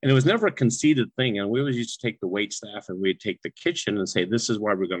 And it was never a conceited thing. And we always used to take the wait staff and we'd take the kitchen and say, this is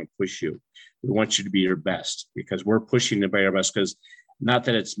why we're going to push you. We want you to be your best because we're pushing to be our best, because not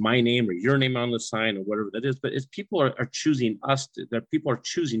that it's my name or your name on the sign or whatever that is, but it's people are choosing us, that people are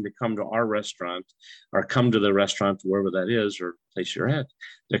choosing to come to our restaurant or come to the restaurant, wherever that is, or place you're at.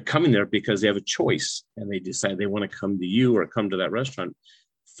 They're coming there because they have a choice and they decide they want to come to you or come to that restaurant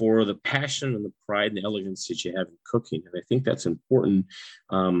for the passion and the pride and the elegance that you have in cooking. And I think that's important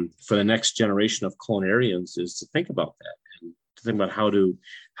for the next generation of culinarians, is to think about that and to think about how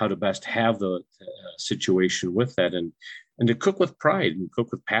to best have the situation with that. And and to cook with pride and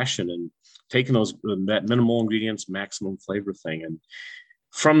cook with passion and taking that minimal ingredients, maximum flavor thing. And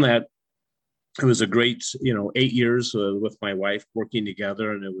from that, it was a great, 8 years with my wife working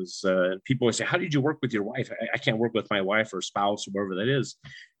together. And it was, people always say, how did you work with your wife? I can't work with my wife or spouse or whatever that is.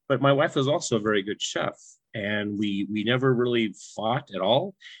 But my wife was also a very good chef. And we never really fought at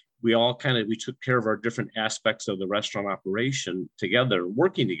all. We took care of our different aspects of the restaurant operation together,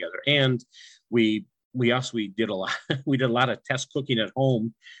 working together. And we did a lot, we did a lot of test cooking at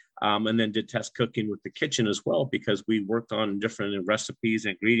home. And then did test cooking with the kitchen as well, because we worked on different recipes,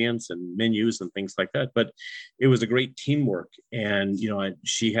 ingredients, and menus and things like that. But it was a great teamwork. And,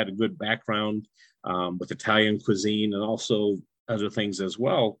 she had a good background with Italian cuisine and also other things as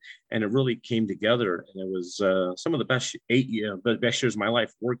well. And it really came together. And it was some of the best best years of my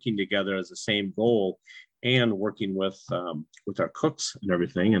life working together as the same goal, and working with our cooks and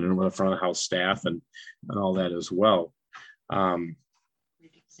everything, and with the front of house staff and all that as well.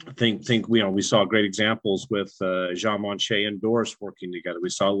 I think we saw great examples with Jean Monche and Doris working together. We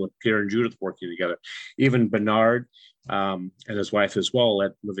saw with Pierre and Judith working together. Even Bernard and his wife as well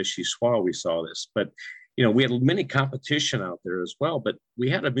at Le Vichyssoise, we saw this. But we had many competition out there as well, but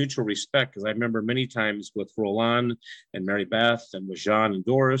we had a mutual respect, because I remember many times with Roland and Mary Beth and with Jean and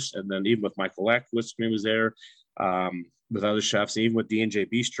Doris, and then even with Michael Lackwitz when he was there, with other chefs, even with D&J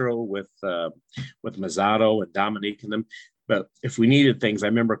Bistro, with Mazzato and Dominique and them. But if we needed things, I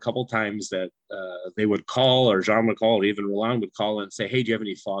remember a couple of times that they would call, or Jean would call, or even Roland would call and say, hey, do you have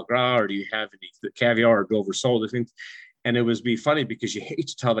any foie gras, or do you have any caviar or Dover sole, things? And it would be funny, because you hate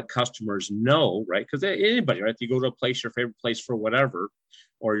to tell the customers no, right? Because anybody, right? You go to a place, your favorite place for whatever,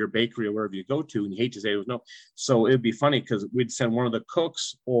 or your bakery or wherever you go to, and you hate to say it was no. So it'd be funny, because we'd send one of the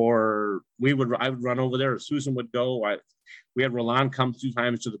cooks, or I would run over there, or Susan would go. We had Roland come 2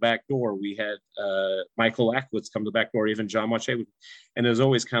 times to the back door. We had Michael Lackwitz come to the back door, even Jean Monche. And it was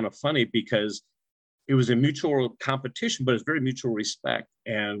always kind of funny, because it was a mutual competition, but it's very mutual respect.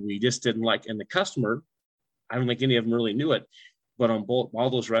 And we just didn't and the customer, I don't think any of them really knew it, but on all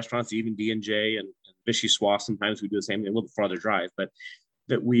those restaurants, even D&J and Vichyssoise, sometimes we do the same thing, a little farther drive, but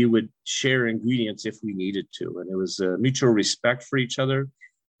that we would share ingredients if we needed to. And it was a mutual respect for each other.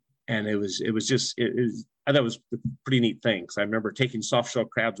 And I thought it was a pretty neat thing. I remember taking soft shell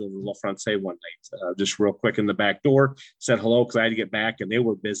crabs over to La Francais one night, just real quick in the back door, said hello, because I had to get back, and they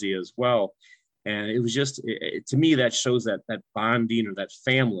were busy as well. And it was just, to me, that shows that bonding, or that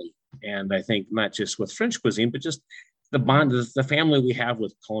family. And I think not just with French cuisine, but just the bond, the family we have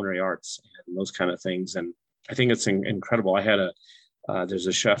with culinary arts and those kind of things. And I think it's incredible. I had there's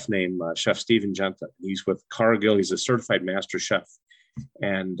a chef named Chef Stephen Genta. He's with Cargill. He's a certified master chef.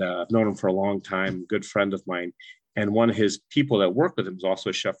 And I've known him for a long time, good friend of mine. And one of his people that work with him is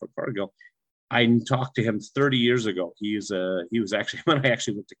also a chef at Cargill. I talked to him 30 years ago. He was actually, when I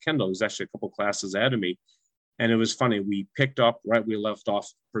actually went to Kendall, he was actually a couple classes ahead of me. And it was funny, we picked up right we left off,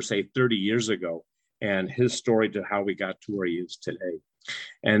 per se, 30 years ago, and his story to how we got to where he is today.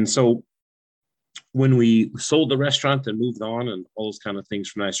 And so when we sold the restaurant and moved on and all those kind of things,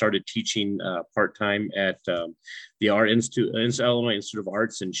 from that, I started teaching part-time at the Art Institute, Illinois Institute of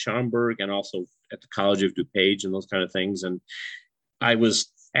Arts in Schaumburg, and also at the College of DuPage and those kind of things. And I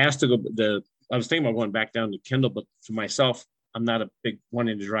was asked to go, I was thinking about going back down to Kendall, but for myself, I'm not a big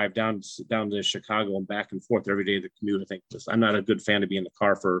wanting to drive down to Chicago and back and forth every day to commute. I think I'm not a good fan of being in the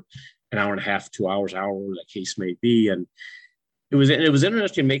car for an hour and a half, 2 hours, hour, whatever that case may be. And it was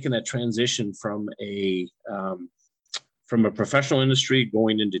interesting making that transition from a professional industry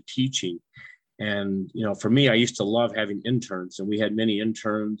going into teaching. And, for me, I used to love having interns, and we had many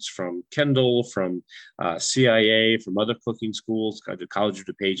interns from Kendall, from CIA, from other cooking schools, the College of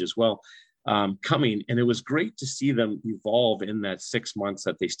DuPage as well. Coming, and it was great to see them evolve in that 6 months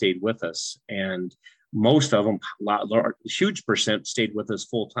that they stayed with us. And most of them, huge percent, stayed with us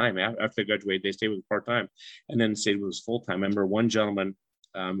full time. After they graduated, they stayed with us part time, and then stayed with us full time. I remember one gentleman,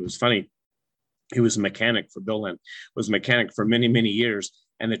 it was funny, he was a mechanic for Bill Lynn, was a mechanic for many, many years.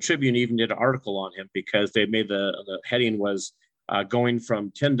 And the Tribune even did an article on him, because they made the heading was going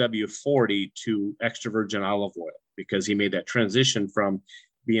from 10W40 to extra virgin olive oil, because he made that transition from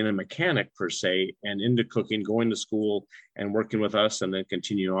being a mechanic per se and into cooking, going to school and working with us, and then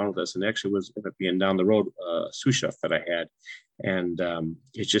continuing on with us. And actually was being down the road sous chef that I had. And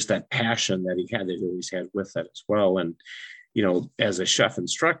it's just that passion that he always had with that as well. And, as a chef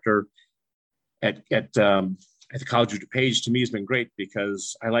instructor at the College of DuPage, to me has been great,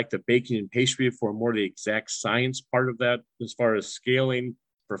 because I like the baking and pastry for more the exact science part of that, as far as scaling,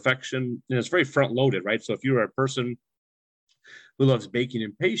 perfection. And it's very front loaded, right? So if you're a person who loves baking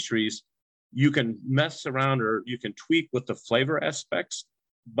and pastries, You can mess around or you can tweak with the flavor aspects,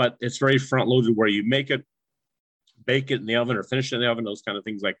 but it's very front loaded where you make it, bake it in the oven or finish it in the oven, those kind of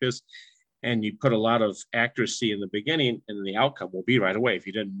things like this. And you put a lot of accuracy in the beginning, and the outcome will be right away. If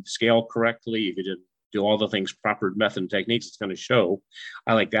you didn't scale correctly, if you didn't do all the things, proper method and techniques, it's going to show.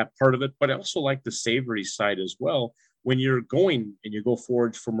 I like that part of it, but I also like the savory side as well. When you're going and you go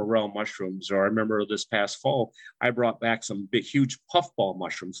forage for morel mushrooms, or I remember this past fall, I brought back some big, huge puffball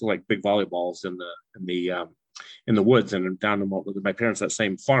mushrooms, so like big volleyballs in the woods and down with my parents, that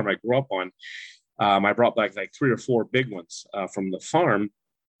same farm I grew up on. I brought back like 3 or 4 big ones from the farm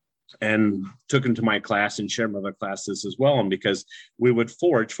and took them to my class and shared with other classes as well. And because we would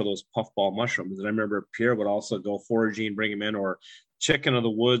forage for those puffball mushrooms. And I remember Pierre would also go foraging, bring them in, or chicken of the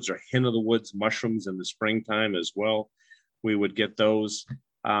woods or hen of the woods mushrooms in the springtime as well. We would get those.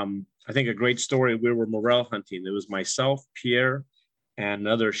 I think a great story, we were morel hunting. It was myself, Pierre, and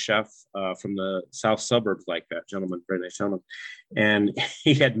another chef from the south suburbs, like that gentleman, very nice gentleman. And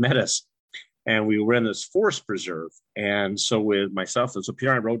he had met us. And we were in this forest preserve. And so with myself, and so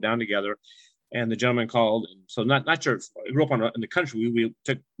Pierre and I rode down together, and the gentleman called. And so not sure, I grew up in the country. We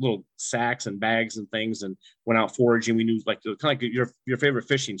took little sacks and bags and things and went out foraging. We knew like kind of like your favorite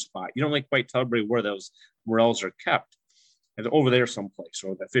fishing spot. You don't like quite tell everybody where those morels are kept. And over there someplace,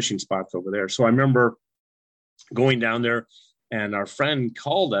 or that fishing spot's over there. So I remember going down there, and our friend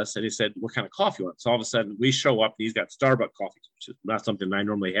called us and he said, what kind of coffee you want? So all of a sudden we show up, and he's got Starbucks coffee, which is not something I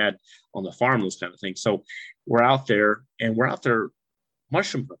normally had on the farm, those kind of things. So we're out there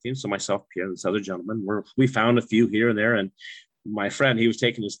mushroom hunting. So myself, Pierre, and this other gentleman, we found a few here and there. And my friend, he was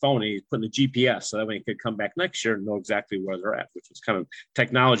taking his phone and he's putting the GPS so that way he could come back next year and know exactly where they're at, which was kind of,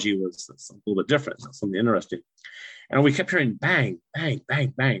 technology was a little bit different, something interesting. And we kept hearing bang, bang,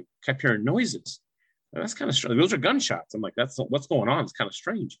 bang, bang, kept hearing noises. And that's kind of strange. Those are gunshots. I'm like, that's what's going on. It's kind of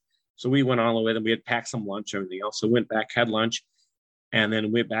strange. So we went on the way. Then we had packed some lunch, everything else. So went back, had lunch, and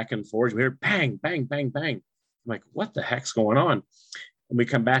then went back and forth. We heard bang, bang, bang, bang. I'm like, what the heck's going on? And we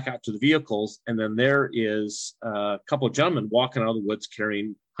come back out to the vehicles, and then there is a couple of gentlemen walking out of the woods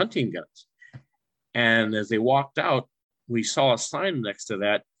carrying hunting guns. And as they walked out, we saw a sign next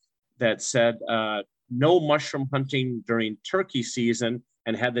to that said, no mushroom hunting during turkey season,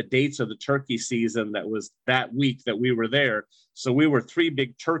 and had the dates of the turkey season that was that week that we were there. So we were 3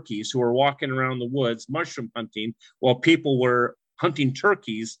 big turkeys who were walking around the woods mushroom hunting while people were hunting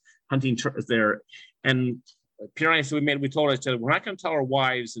turkeys, there. And Pierre and I said, we told her, we're not going to tell our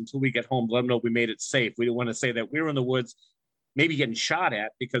wives until we get home, let them know we made it safe. We didn't want to say that we were in the woods, maybe getting shot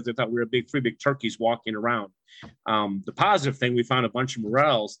at, because they thought we were 3 big turkeys walking around. The positive thing, we found a bunch of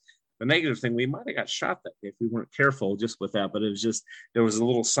morels. The negative thing, we might have got shot that day if we weren't careful just with that, but it was just, there was a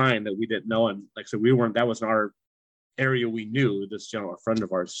little sign that we didn't know. And like I said, that was our area we knew. This gentleman, a friend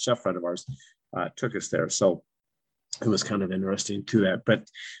of ours, chef friend of ours, took us there. So it was kind of interesting to that. But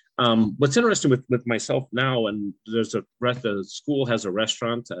what's interesting with myself now, and the school has a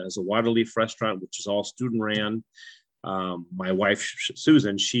restaurant, has a Waterleaf restaurant, which is all student ran. My wife,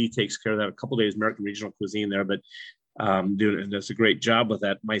 Susan, she takes care of that a couple of days, American regional cuisine there, but and does a great job with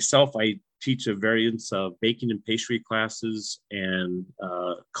that. Myself, I teach a variance of baking and pastry classes and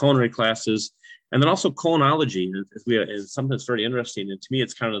culinary classes, and then also culinology. It's something that's very interesting. And to me,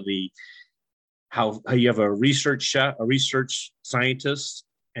 it's kind of how you have a research chef, a research scientist,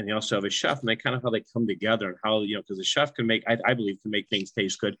 and you also have a chef, and how they come together, and how, because a chef can make, I believe, can make things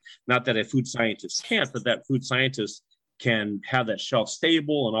taste good. Not that a food scientist can't, but that food scientist can have that shelf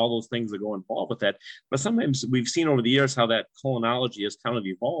stable and all those things that go involved with that. But sometimes we've seen over the years how that culinology has kind of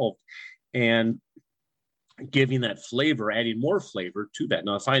evolved, and giving that flavor, adding more flavor to that.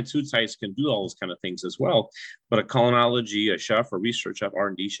 Now, science, food science can do all those kind of things as well, but a culinology, a chef, a research chef,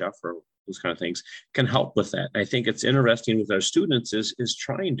 R&D chef, or those kind of things can help with that. I think it's interesting with our students is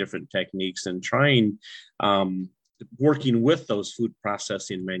trying different techniques and trying working with those food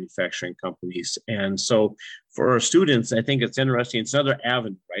processing manufacturing companies. And so for our students, I think it's interesting. It's another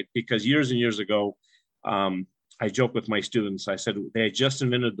avenue, right? Because years and years ago, I joke with my students, I said, they had just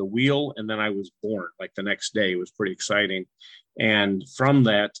invented the wheel, and then I was born like the next day. It was pretty exciting. And from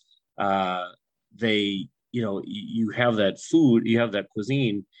that, you have that food, you have that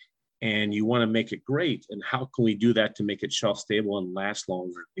cuisine, and you want to make it great. And how can we do that to make it shelf stable and last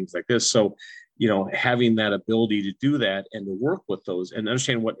longer, things like this? So, having that ability to do that and to work with those and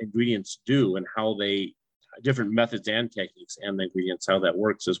understand what ingredients do and how different methods and techniques and the ingredients, how that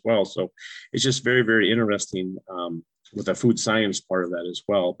works as well. So it's just very, very interesting with the food science part of that as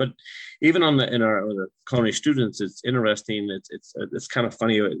well. But even in our culinary students, it's interesting. It's kind of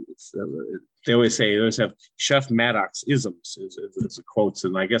funny. They always have Chef Maddox isms is the quotes,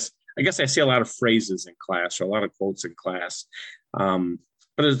 and I guess I see a lot of phrases in class or a lot of quotes in class,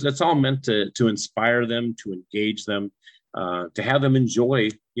 but it's all meant to inspire them, to engage them, to have them enjoy,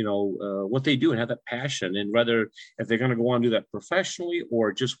 what they do and have that passion. And whether if they're going to go on and do that professionally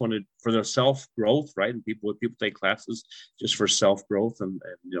or just wanted for their self growth, right? And people take classes just for self growth and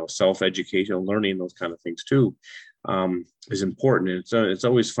self education, learning, those kind of things too, is important. And it's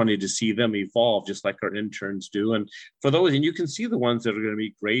always funny to see them evolve, just like our interns do. And for those, and you can see the ones that are going to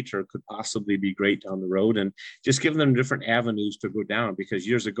be great or could possibly be great down the road, and just giving them different avenues to go down. Because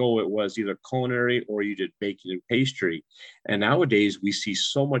years ago it was either culinary or you did baking and pastry, and nowadays we see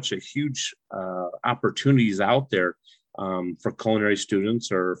so much huge opportunities out there for culinary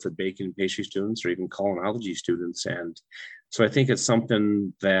students or for baking and pastry students or even culinology students. And so I think it's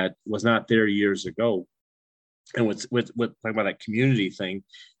something that was not there years ago. And with talking about that community thing,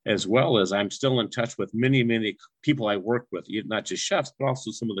 as well as I'm still in touch with many people I work with, not just chefs, but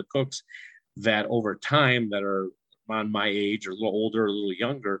also some of the cooks that over time that are on my age or a little older, a little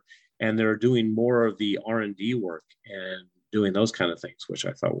younger, and they're doing more of the R&D work and doing those kind of things, which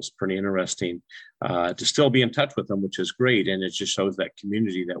I thought was pretty interesting, to still be in touch with them, which is great. And it just shows that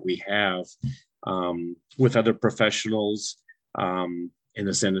community that we have with other professionals in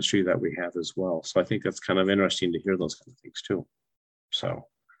this industry that we have as well. So I think that's kind of interesting to hear those kind of things too. So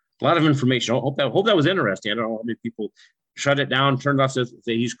a lot of information. I hope that was interesting. I don't know how many people shut it down, turned off, say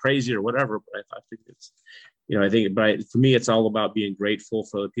he's crazy or whatever, but I think it's, for me, it's all about being grateful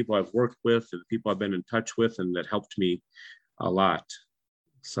for the people I've worked with and the people I've been in touch with, and that helped me a lot.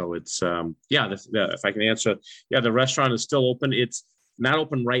 So it's, if I can answer, the restaurant is still open. It's not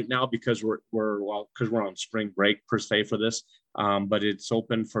open right now because we're on spring break per se for this. But it's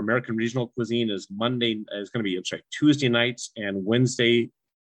open for American regional cuisine is Tuesday nights and Wednesday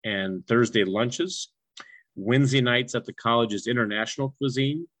and Thursday lunches. Wednesday nights at the college is international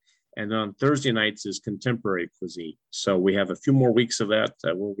cuisine. And on Thursday nights is contemporary cuisine. So we have a few more weeks of that.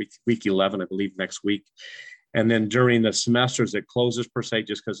 We're week 11, I believe, next week. And then during the semesters, it closes per se,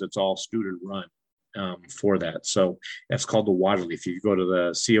 just because it's all student run for that. So that's called the Waterleaf. If you go to the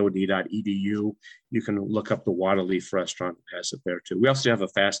cod.edu, you can look up the Waterleaf restaurant. It has it there too. We also have a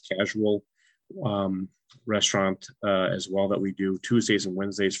fast casual restaurant as well that we do Tuesdays and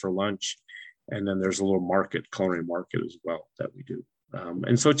Wednesdays for lunch. And then there's a little culinary market as well that we do.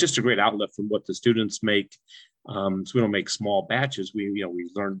 And so it's just a great outlet from what the students make. So we don't make small batches. We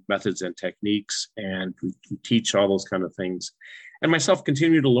learn methods and techniques, and we teach all those kind of things. And myself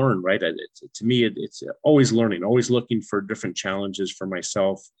continue to learn, right? To me, it's always learning, always looking for different challenges for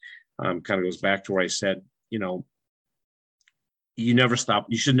myself. Kind of goes back to where I said, you never stop.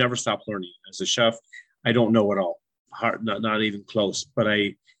 You should never stop learning. As a chef, I don't know it all, not even close, but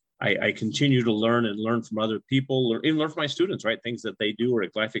I continue to learn from other people, or even learn from my students, right? Things that they do or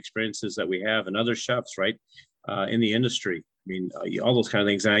life experiences that we have, and other chefs, right? In the industry. I mean, all those kind of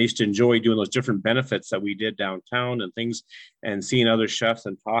things. And I used to enjoy doing those different benefits that we did downtown and things, and seeing other chefs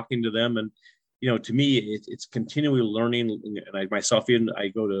and talking to them. And, to me, it's continually learning. And I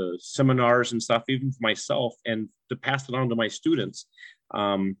go to seminars and stuff, even for myself, and to pass it on to my students.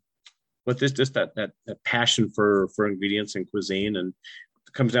 But this just that passion for ingredients and cuisine, and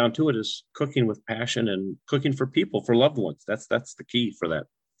it comes down to it is cooking with passion and cooking for people, for loved ones. That's the key for that.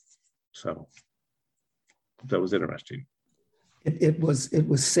 So that was interesting. It was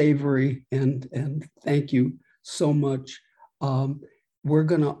savory, and thank you so much. We're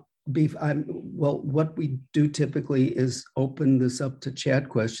gonna be what we do typically is open this up to chat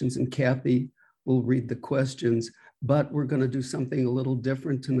questions, and Kathy will read the questions. But we're going to do something a little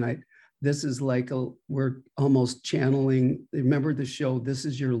different tonight. This is we're almost channeling. Remember the show This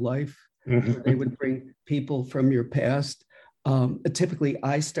Is Your Life? Mm-hmm. They would bring people from your past. Typically,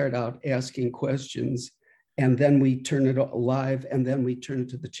 I start out asking questions, and then we turn it live, and then we turn it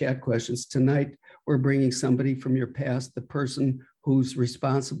to the chat questions. Tonight, we're bringing somebody from your past, the person who's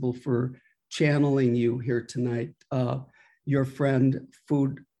responsible for channeling you here tonight, your friend,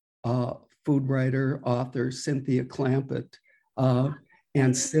 food writer, author, Cynthia Clampett.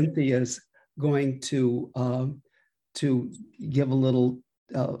 And Cynthia's going to give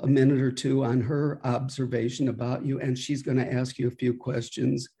a minute or two on her observation about you, and she's going to ask you a few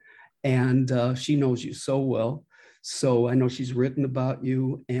questions. And she knows you so well. So I know she's written about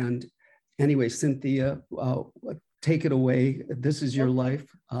you. And anyway, Cynthia, take it away. This is your life,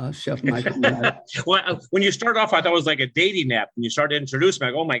 Chef Michael. Well, when you start off, I thought it was like a dating app. When you started to introduce me,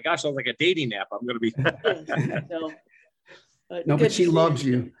 I go, oh my gosh, that was like a dating app. I'm going to be. No, good but to she see loves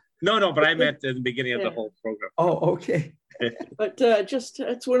you. you. No, but I meant at the beginning of the Yeah. whole program. Oh, okay. But just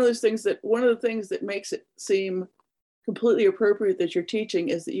it's one of those things that one of the things that makes it seem completely appropriate that you're teaching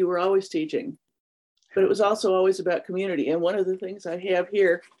is that you were always teaching, but it was also always about community. And one of the things I have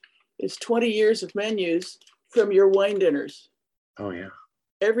here is 20 years of menus from your wine dinners. Oh, yeah.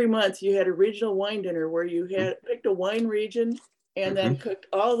 Every month you had a regional wine dinner where you had picked a wine region and then cooked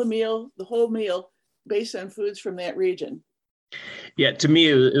all the whole meal based on foods from that region. Yeah, to me,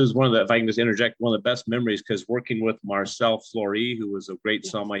 it was one of the, if I can just interject, one of the best memories, because working with Marcel Fleury, who was a great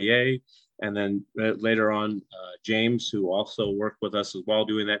sommelier, and then later on, James, who also worked with us as well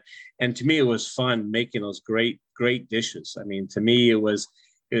doing that. And to me, it was fun making those great dishes. I mean, to me, it was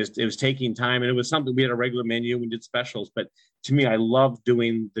taking time, and it was something. We had a regular menu, we did specials, but to me, I loved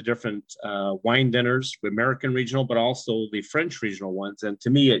doing the different wine dinners, American regional, but also the French regional ones. And to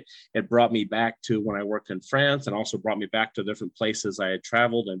me, it brought me back to when I worked in France, and also brought me back to different places I had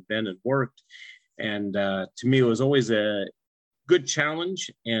traveled and been and worked. And to me, it was always a good challenge,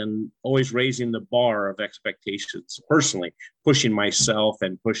 and always raising the bar of expectations, personally pushing myself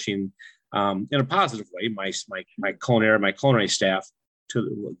and pushing in a positive way my culinary staff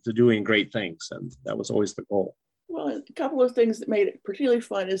to doing great things. And that was always the goal. Well, a couple of things that made it particularly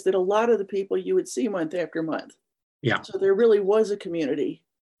fun is that a lot of the people you would see month after month. Yeah. So there really was a community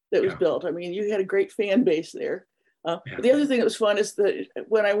that was built. I mean, you had a great fan base there. But the other thing that was fun is that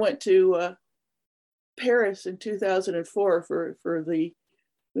when I went to Paris in 2004 for the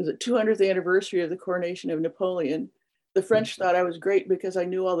 200th anniversary of the coronation of Napoleon, the French thought I was great because I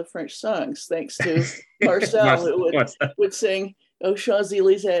knew all the French songs, thanks to Marcel, who would sing "Oh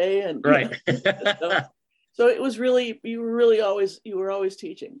Champs-Élysées" and right. So it was really, you were always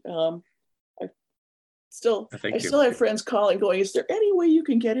teaching. I still have friends calling, going, "Is there any way you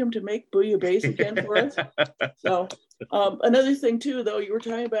can get him to make bouillabaisse again for us?" So another thing too, though, you were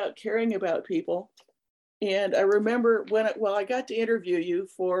talking about caring about people, and I remember when I got to interview you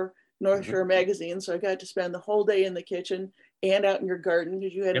for North Shore Magazine, so I got to spend the whole day in the kitchen and out in your garden,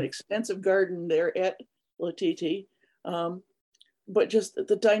 because you had an extensive garden there at La Titi. But just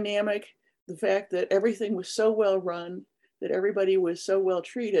the dynamic, the fact that everything was so well run, that everybody was so well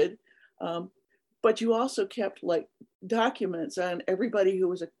treated. But you also kept like documents on everybody who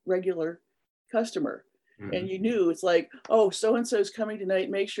was a regular customer. And you knew it's like, oh, so-and-so's coming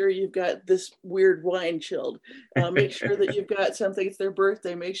tonight. Make sure you've got this weird wine chilled. Make sure that you've got something, it's their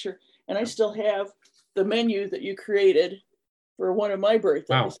birthday, make sure. And I still have the menu that you created for one of my birthdays.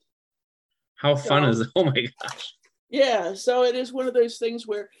 Wow. How fun is it? Oh my gosh. Yeah, so it is one of those things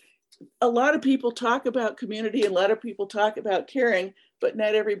where a lot of people talk about community and a lot of people talk about caring, but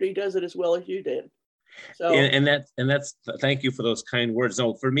not everybody does it as well as you did. So and that's thank you for those kind words.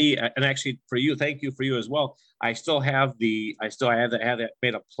 No, for me, and actually for you, thank you for you as well. I still have that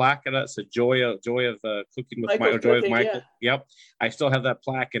made a plaque of it. It's a joy of cooking with Michael. Joy with Michael. Yeah. Yep. I still have that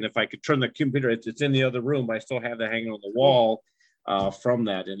plaque, and if I could turn the computer, it's in the other room, but I still have that hanging on the wall from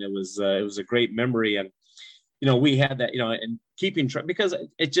that. And it was a great memory. And we had that, and keeping track, because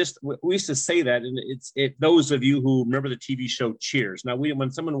it just, we used to say that, and those of you who remember the TV show Cheers. Now,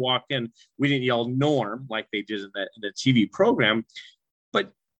 when someone walked in, we didn't yell Norm like they did in the TV program,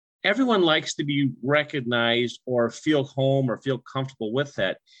 but everyone likes to be recognized or feel home or feel comfortable with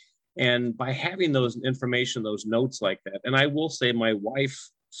that. And by having those information, those notes like that, and I will say my wife,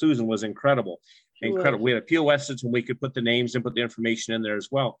 Susan, was incredible. We had a POS system, we could put the names and put the information in there as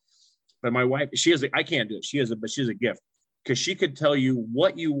well. But my wife, I can't do it. But she's a gift, because she could tell you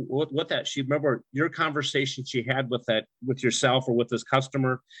she remember your conversation she had with yourself or with this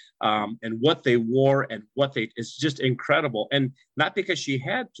customer, and what they wore and it's just incredible. And not because she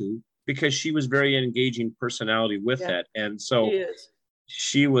had to, because she was very engaging personality with that. And so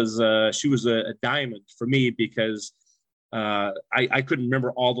she was a diamond for me, because I couldn't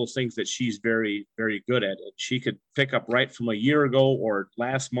remember all those things that she's very, very good at. And she could pick up right from a year ago or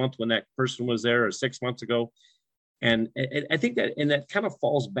last month when that person was there, or 6 months ago. And I think that kind of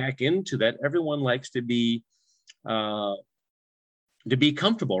falls back into that. Everyone likes to be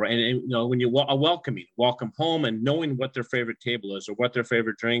comfortable, right? And when you welcome home, and knowing what their favorite table is, or what their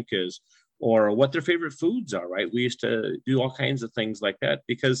favorite drink is, or what their favorite foods are, right? We used to do all kinds of things like that,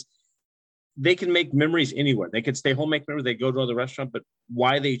 because they can make memories anywhere. They could stay home, make memories, they go to another restaurant, but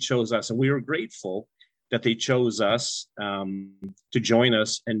why they chose us. And we were grateful that they chose us to join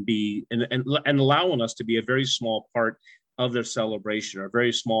us and be, and allowing us to be a very small part of their celebration, or a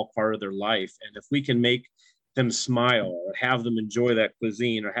very small part of their life. And if we can make them smile, or have them enjoy that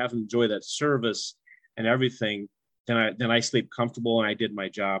cuisine, or have them enjoy that service and everything, then I sleep comfortable and I did my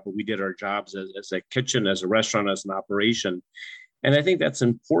job. But we did our jobs as a kitchen, as a restaurant, as an operation. And I think that's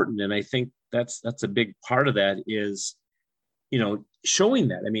important. And I think that's a big part of that is, showing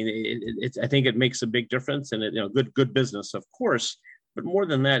that. I mean, I think it makes a big difference, and good business, of course. But more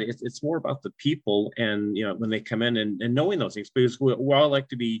than that, it's more about the people, and when they come in and knowing those things, because we all like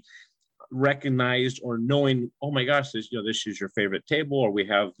to be recognized or knowing, oh my gosh, this is your favorite table, or we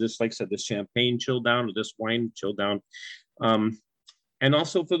have this, like I said, this champagne chilled down, or this wine chilled down. And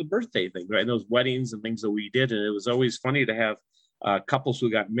also for the birthday thing, right? Those weddings and things that we did. And it was always funny to have couples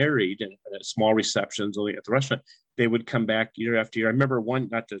who got married and small receptions only at the restaurant. They would come back year after year. I remember one,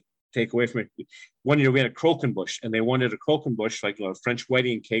 not to take away from it, one year we had a croquembouche, and they wanted a croquembouche, like a French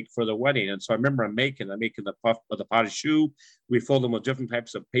wedding cake for the wedding. And so I remember I'm making the puff of the pot de choux. We filled them with different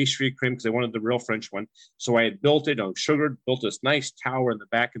types of pastry cream because they wanted the real French one. So I had built it on sugar, built this nice tower in the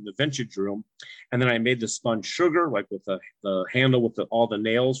back in the vintage room. And then I made the spun sugar, like with the handle with all the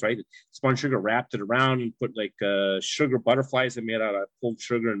nails, right? Spun sugar, wrapped it around and put like sugar butterflies I made out of pulled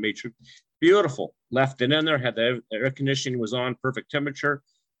sugar and made sugar. Beautiful. Left it in there, had the air conditioning was on, perfect temperature.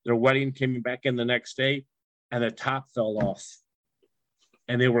 Their wedding came back in the next day, and the top fell off.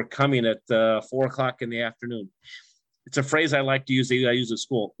 And they were coming at 4:00 in the afternoon. It's a phrase I like to use. I use at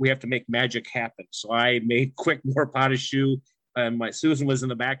school. We have to make magic happen. So I made quick more pot de choux. My Susan was in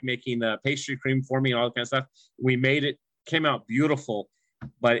the back making pastry cream for me and all that kind of stuff. We made it, came out beautiful.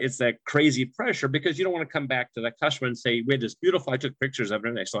 But it's that crazy pressure because you don't want to come back to that customer and say, we had this beautiful, I took pictures of it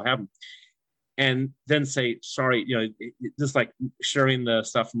and I still have them. And then say, sorry, just like sharing the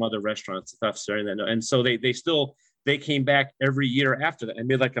stuff from other restaurants, stuff, sharing that. And so they came back every year after that and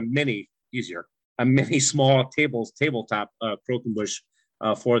made like a mini small tabletop croquembouche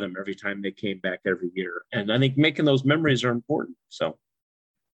for them every time they came back every year. And I think making those memories are important. So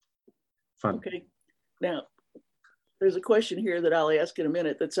fun. Okay. Now, there's a question here that I'll ask in a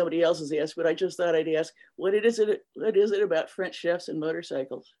minute that somebody else has asked, but I just thought I'd ask, what is it about French chefs and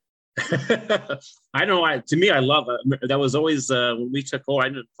motorcycles? I know. To me, I love it. That was always when we took over. I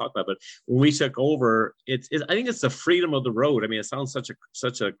didn't talk about it, but when we took over, I think it's the freedom of the road. I mean, it sounds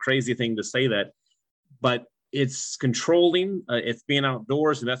such a crazy thing to say that, but it's controlling. It's being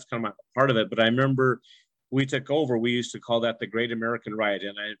outdoors, and that's kind of part of it. But I remember we took over. We used to call that the Great American Ride,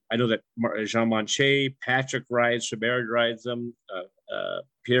 and I know that Jean Manche, Patrick rides, Chabert rides them,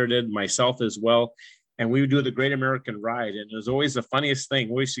 Pierre did, myself as well. And we would do the Great American Ride. And it was always the funniest thing.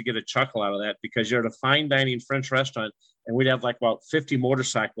 We used to get a chuckle out of that because you're at a fine dining French restaurant and we'd have like about 50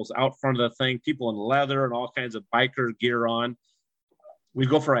 motorcycles out front of the thing, people in leather and all kinds of biker gear on. We'd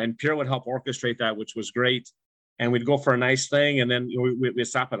go and Pierre would help orchestrate that, which was great. And we'd go for a nice thing. And then we'd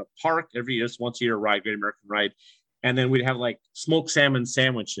stop at a park every year, once a year ride, Great American Ride. And then we'd have like smoked salmon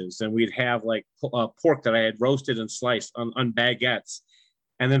sandwiches. And we'd have like pork that I had roasted and sliced on baguettes.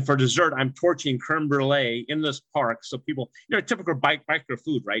 And then for dessert, I'm torching creme brulee in this park. So people, typical biker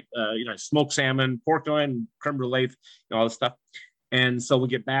food, right? Smoked salmon, pork loin, creme brulee, all this stuff. And so we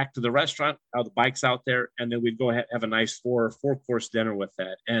get back to the restaurant, the bike's out there, and then we'd go ahead have a nice four-course dinner with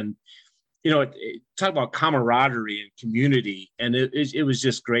that. And, talk about camaraderie and community. And it was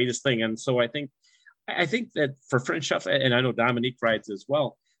just greatest thing. And so I think that for French chefs, and I know Dominique rides as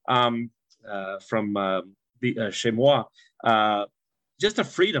well, from Chez Moi, just the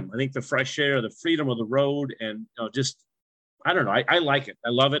freedom. I think the fresh air, the freedom of the road, and I don't know. I like it. I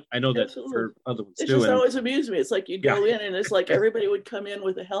love it. I know that for other ones too. It just always amused me. It's like you'd go in and it's like everybody would come in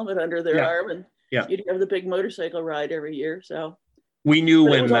with a helmet under their arm, and you'd have the big motorcycle ride every year. So we knew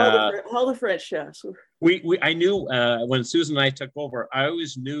when all the French chefs. I knew when Susan and I took over. I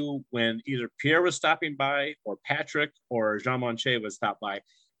always knew when either Pierre was stopping by or Patrick or Jean Manche would stop by,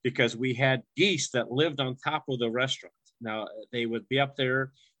 because we had geese that lived on top of the restaurant. Now, they would be up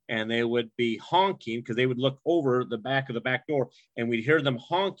there and they would be honking because they would look over the back of the back door and we'd hear them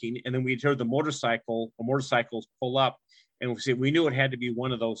honking, and then we'd hear the motorcycles pull up, and we knew it had to be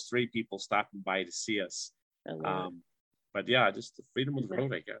one of those three people stopping by to see us. But yeah, just the freedom of the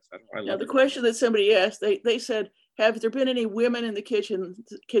road, I guess. I love the question that somebody asked, they said, have there been any women in the kitchens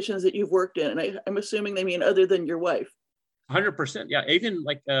that you've worked in? And I'm assuming they mean other than your wife. 100%. Yeah. Even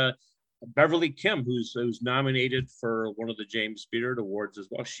like Beverly Kim, who's nominated for one of the James Beard Awards as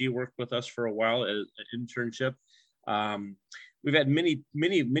well. She worked with us for a while as an internship. We've had many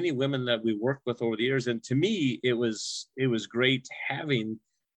women that we worked with over the years. And to me, it was great having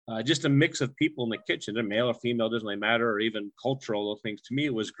just a mix of people in the kitchen, a male or female, doesn't really matter, or even cultural things. To me,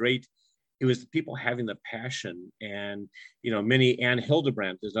 it was great it was the people having the passion. And, Ann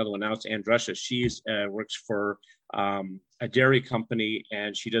Hildebrandt, there's another one now, it's Andresha. She's works for a dairy company,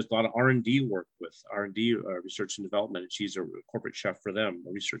 and she does a lot of R&D work with R&D, research and development. And she's a corporate chef for them,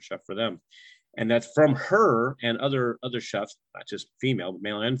 a research chef for them. And that's from her and other chefs, not just female, but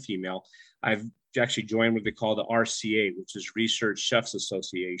male and female. I've actually joined what they call the RCA, which is Research Chefs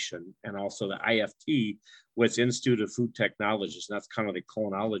Association, and also the IFT, which is Institute of Food Technologists. And that's kind of the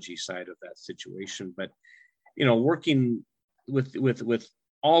culinology side of that situation. But, working with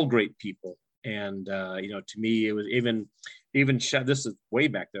all great people. And, to me, it was even chef, this is way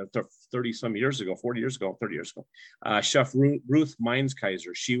back there, 30 some years ago, 30 years ago, Chef Ruth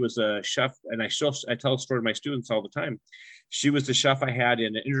Meinskaiser. She was a chef, and I tell a story to my students all the time. She was the chef I had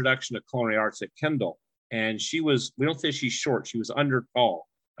in the Introduction to Culinary Arts at Kendall. And we don't say she's short, she was under tall,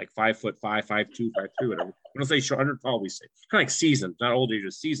 like 5'5", 5'2", 5'3", whatever. We don't say short, under tall, we say. Kind of like seasoned, not old age,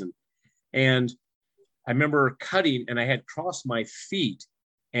 just seasoned. And I remember cutting, and I had crossed my feet,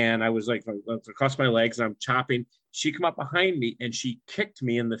 and I was like, across my legs, and I'm chopping. She come up behind me and she kicked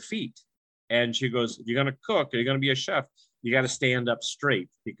me in the feet. And she goes, if you're going to cook, you're going to be a chef, you got to stand up straight,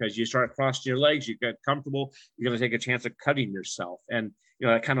 because you start crossing your legs, you get comfortable, you're going to take a chance of cutting yourself. And,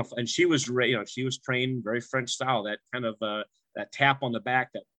 that kind of, and she was, she was trained very French style, that kind of, that tap on the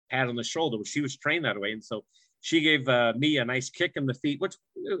back, that pat on the shoulder, she was trained that way. And so she gave me a nice kick in the feet, which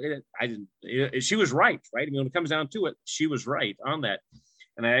she was right? I mean, when it comes down to it, she was right on that.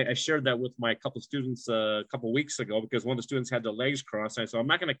 And I shared that with my couple students a couple of weeks ago, because one of the students had their legs crossed. And I said, I'm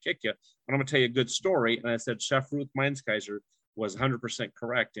not going to kick you, but I'm going to tell you a good story. And I said, Chef Ruth Meinskaiser was 100%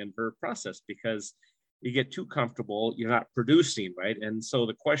 correct in her process, because you get too comfortable, you're not producing, right? And so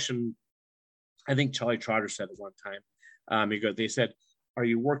the question, I think Charlie Trotter said at one time, they said, are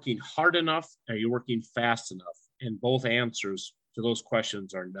you working hard enough? Are you working fast enough? And both answers to those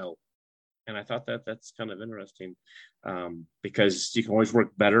questions are no. And I thought that's kind of interesting, because you can always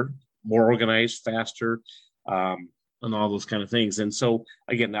work better, more organized, faster, and all those kind of things. And so,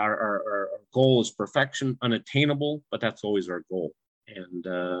 again, our goal is perfection, unattainable, but that's always our goal. And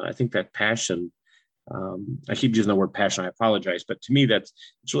I think that passion, I keep using the word passion, I apologize, but to me, it's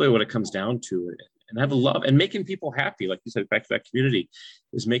really what it comes down to. And have a love and making people happy. Like you said, back to that community,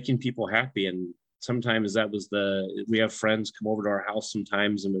 is making people happy. And sometimes we have friends come over to our house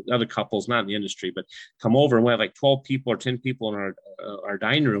sometimes, and other couples, not in the industry, but come over, and we have like 12 people or 10 people in our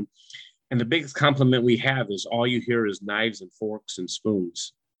dining room. And the biggest compliment we have is all you hear is knives and forks and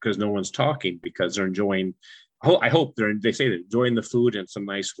spoons, because no one's talking, because they're enjoying, I hope they say they're enjoying the food and some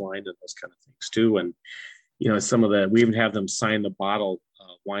nice wine and those kind of things too. And, we even have them sign the bottle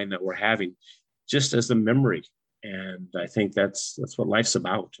of wine that we're having, just as a memory. And I think that's what life's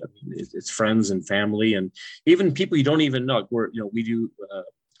about. I mean, it's friends and family, and even people you don't even know. We do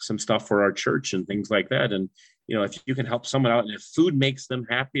some stuff for our church and things like that. And, if you can help someone out, and if food makes them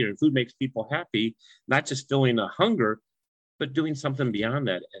happy, or food makes people happy, not just filling a hunger, but doing something beyond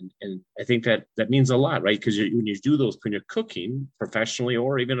that. And I think that means a lot, right? Because when you're cooking professionally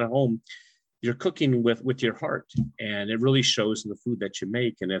or even at home, you're cooking with your heart, and it really shows in the food that you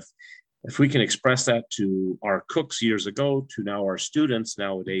make. And if we can express that to our cooks years ago, to now our students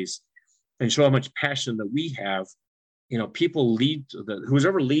nowadays, and show how much passion that we have, people who's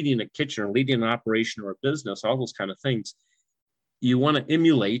ever leading a kitchen or leading an operation or a business, all those kind of things, you want to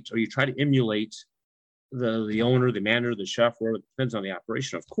emulate, or you try to emulate the owner, the manager, the chef, wherever, it depends on the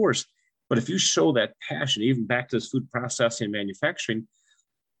operation, of course. But if you show that passion, even back to this food processing and manufacturing,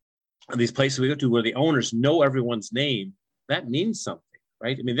 these places we go to where the owners know everyone's name, that means something.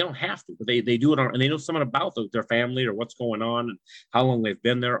 Right? I mean, they don't have to, but they do it and they know something about their family or what's going on and how long they've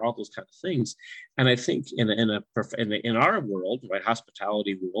been there, all those kind of things. And I think in our world, right,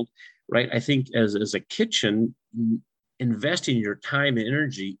 hospitality world, right, I think as a kitchen, investing your time and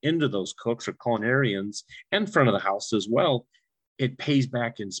energy into those cooks or culinarians and front of the house as well, it pays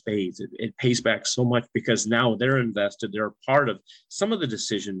back in spades. It pays back so much, because now they're invested, they're a part of some of the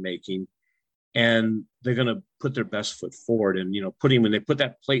decision making. And they're going to put their best foot forward. And, when they put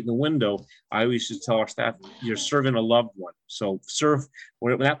that plate in the window, I always just tell our staff, you're serving a loved one. So serve,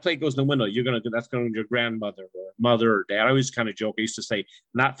 when that plate goes in the window, that's going to your grandmother or mother or dad. I always kind of joke. I used to say,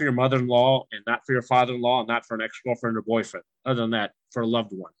 not for your mother-in-law and not for your father-in-law and not for an ex-girlfriend or boyfriend. Other than that, for a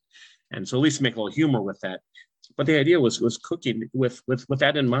loved one. And so at least make a little humor with that. But the idea was cooking with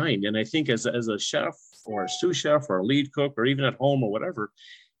that in mind. And I think as a chef or a sous chef or a lead cook, or even at home or whatever,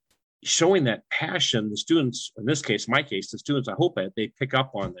 showing that passion, the students, in this case, my case, the students, I hope that they pick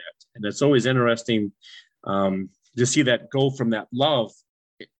up on that. And it's always interesting to see that go from that love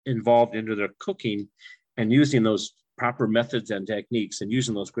involved into their cooking, and using those proper methods and techniques and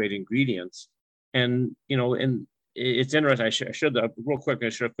using those great ingredients. And, and it's interesting. I showed that real quick. I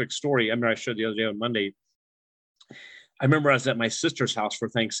showed a quick story. I remember I showed the other day on Monday. I remember I was at my sister's house for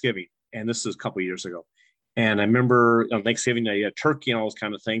Thanksgiving, and this is a couple of years ago. And I remember on Thanksgiving, I had turkey and all those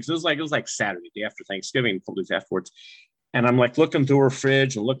kind of things. It was like Saturday, day after Thanksgiving, a couple days afterwards. And I'm like looking through her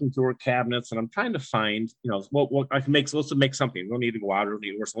fridge and looking through her cabinets, and I'm trying to find, what I can make. So let's make something. We don't need to go out or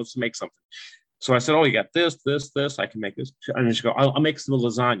need to work. So let's make something. So I said, oh, you got this. I can make this. And then she go, I'll make some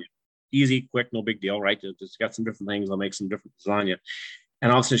lasagna. Easy, quick, no big deal, right? Just got some different things. I'll make some different lasagna.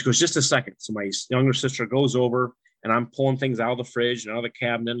 And all of a sudden she goes, just a second. So my younger sister goes over, and I'm pulling things out of the fridge and out of the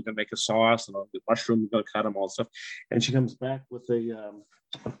cabinet, going to make a sauce, and I'll do mushrooms, going to cut them, all stuff. And she comes back with a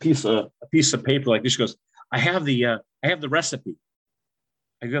piece of paper like this. She goes, I have the recipe.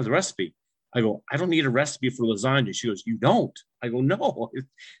 I go, the recipe. I go, I don't need a recipe for lasagna. She goes, you don't? I go, no. She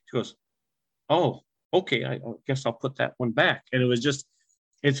goes, oh, okay. I guess I'll put that one back. And it was just,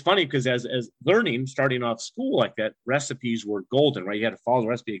 it's funny because as learning, starting off school like that, recipes were golden, right? You had to follow the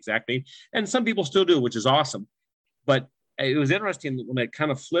recipe exactly. And some people still do, which is awesome. But it was interesting when it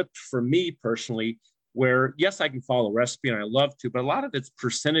kind of flipped for me personally, where yes, I can follow a recipe and I love to, but a lot of it's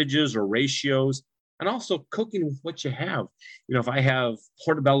percentages or ratios, and also cooking with what you have. If I have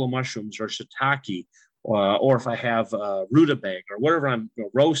portobello mushrooms or shiitake, or if I have rutabaga or whatever, a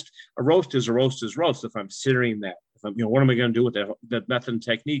roast is a roast is roast. If I'm considering that, if I'm, what am I going to do with that method and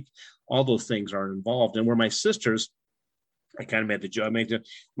technique? All those things are involved. And where my sisters, I kind of made the joke.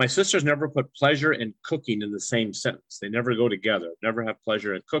 My sisters never put pleasure and cooking in the same sentence. They never go together. Never have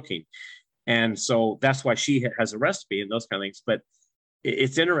pleasure in cooking, and so that's why she has a recipe and those kind of things. But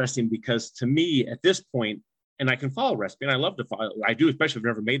it's interesting because to me at this point, and I can follow a recipe, and I love to follow. I do, especially if I've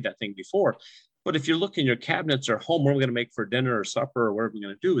never made that thing before. But if you look in your cabinets or home, what we're going to make for dinner or supper or whatever we're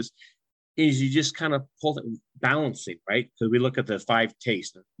going to do is you just kind of pull it balancing, right? Because we look at the 5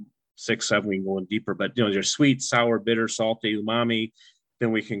 tastes. 6, 7, we can go in deeper, but there's sweet, sour, bitter, salty, umami.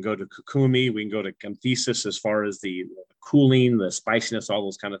 Then we can go to kokumi, we can go to antithesis as far as the cooling, the spiciness, all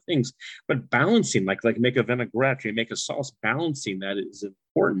those kind of things. But balancing, like make a vinaigrette, you make a sauce, balancing that is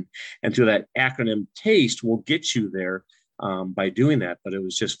important. And through that acronym TASTE will get you there by doing that. But it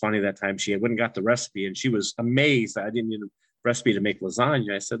was just funny that time she went and got the recipe, and she was amazed that I didn't need a recipe to make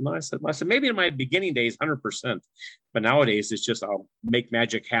lasagna. I said, no, I said, maybe in my beginning days, 100%, but nowadays it's just, I'll make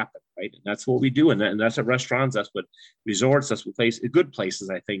magic happen, right? And that's what we do. And that's at restaurants, that's what resorts, that's what good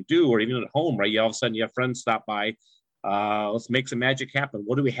places, I think, do, or even at home, right? All of a sudden you have friends stop by, let's make some magic happen.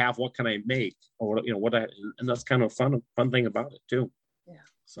 What do we have? What can I make? Or, and that's kind of fun thing about it too. Yeah.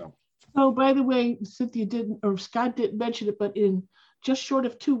 So. Oh, by the way, Cynthia didn't, or Scott didn't mention it, but in just short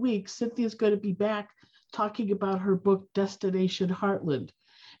of 2 weeks, Cynthia's going to be back talking about her book, Destination Heartland.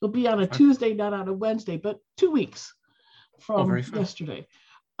 It'll be on a Tuesday, not on a Wednesday, but 2 weeks from yesterday.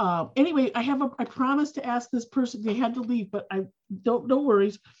 Anyway, I promised to ask this person, they had to leave, but no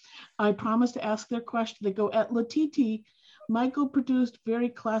worries. I promised to ask their question. They go, at Latiti, Michael produced very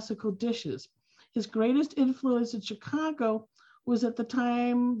classical dishes. His greatest influence in Chicago was at the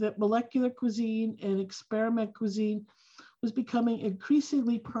time that molecular cuisine and experiment cuisine was becoming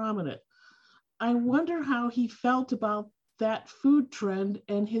increasingly prominent. I wonder how he felt about that food trend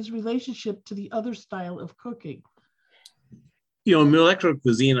and his relationship to the other style of cooking. Molecular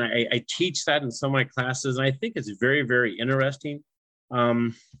cuisine, I teach that in some of my classes, and I think it's very, very interesting.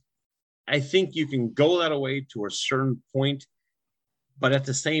 I think you can go that way to a certain point, but at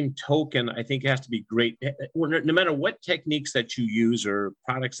the same token, I think it has to be great. No matter what techniques that you use or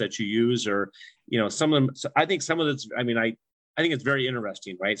products that you use, or, some of them, I think some of it's, I think it's very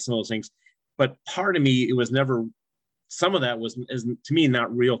interesting, right? Some of those things. But part of me, it was never, some of that is to me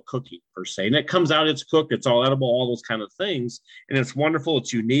not real cooking per se. And it comes out, it's cooked, it's all edible, all those kind of things. And it's wonderful,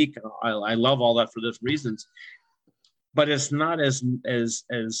 it's unique. I love all that for those reasons. But it's not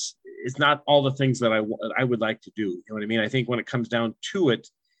it's not all the things that I would like to do. You know what I mean? I think when it comes down to it,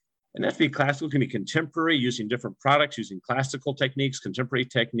 and that can be classical, it can be contemporary, using different products, using classical techniques, contemporary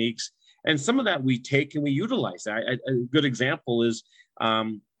techniques. And some of that we take and we utilize. A good example is,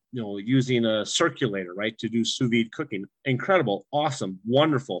 using a circulator, right, to do sous vide cooking. Incredible, awesome,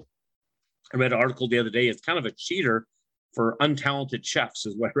 wonderful. I read an article the other day. It's kind of a cheater for untalented chefs,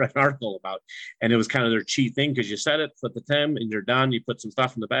 is what I read an article about. And it was kind of their cheat thing, because you set it, put the time, and you're done. You put some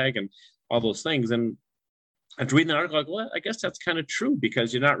stuff in the bag and all those things. And after reading the article, I go, well, I guess that's kind of true,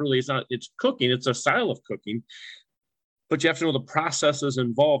 because it's cooking, it's a style of cooking, but you have to know the processes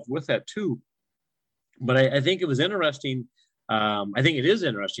involved with that too. But I think it was interesting. I think it is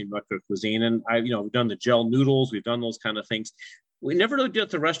interesting, molecular cuisine. And I've done the gel noodles, we've done those kind of things. we never really did at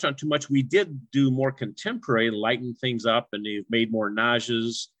the restaurant too much. We did do more contemporary, lighten things up, and they've made more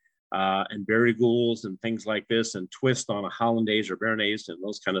nages and barigoules and things like this, and twist on a hollandaise or béarnaise and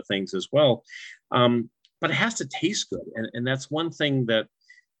those kind of things as well. But it has to taste good, and that's one thing that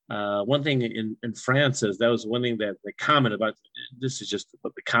in France is that was one thing that they commented about. This is just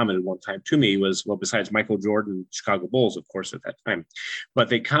what they commented one time to me was, well, besides Michael Jordan, Chicago Bulls, of course, at that time, but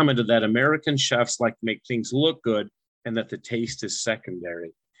they commented that American chefs like to make things look good and that the taste is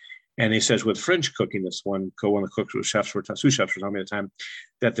secondary. And he says with French cooking, this one of the cooks, chefs were sous chefs were telling me at the time,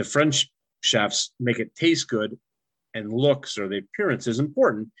 that the French chefs make it taste good, and looks or the appearance is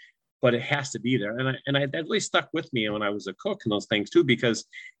important, but it has to be there. And that really stuck with me when I was a cook and those things too, because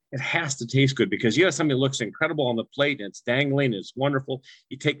it has to taste good. Because you have something that looks incredible on the plate and it's dangling, it's wonderful.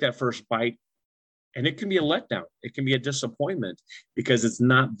 You take that first bite, and it can be a letdown. It can be a disappointment because it's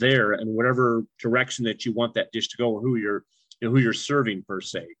not there in whatever direction that you want that dish to go, or who you're serving per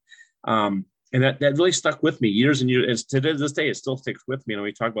se. And that really stuck with me years and years. As to this day, it still sticks with me. And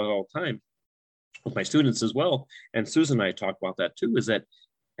we talk about it all the time with my students as well. And Susan and I talk about that too, is that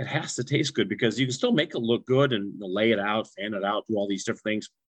it has to taste good, because you can still make it look good and lay it out, fan it out, do all these different things,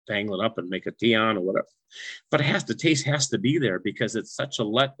 dangle it up and make a Dijon or whatever. But taste has to be there, because it's such a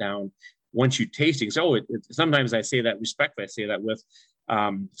letdown once you taste it. So sometimes I say that respectfully, I say that with,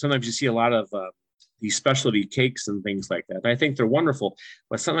 sometimes you see a lot of these specialty cakes and things like that. And I think they're wonderful,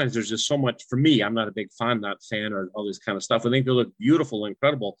 but sometimes there's just so much, for me, I'm not a big fondant fan or all this kind of stuff. I think they look beautiful,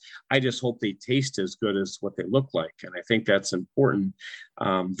 incredible. I just hope they taste as good as what they look like. And I think that's important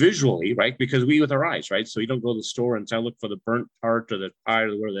visually, right? Because we eat with our eyes, right? So you don't go to the store and say, I look for the burnt part or the pie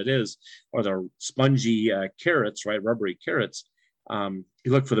or where that is, or the spongy carrots, right? Rubbery carrots. You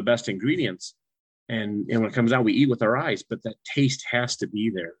look for the best ingredients. And when it comes out, we eat with our eyes, but that taste has to be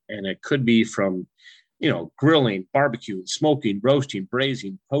there. And it could be from, grilling, barbecuing, smoking, roasting,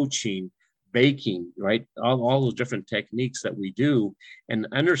 braising, poaching, baking, right? All those different techniques that we do, and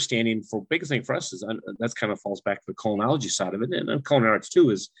understanding, for biggest thing for us is that's kind of falls back to the culinology side of it. And culinary arts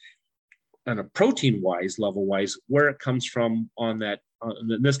too is on a protein wise, level wise, where it comes from on that,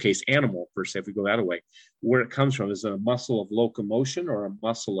 in this case, animal per se, if we go that way, where it comes from. Is it a muscle of locomotion or a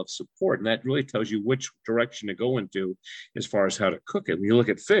muscle of support? And that really tells you which direction to go into as far as how to cook it. When you look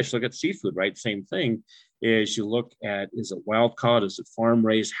at fish, look at seafood, right? Same thing is you look at, is it wild caught? Is it farm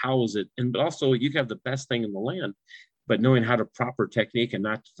raised? How is it? And also you have the best thing in the land, but knowing how to proper technique and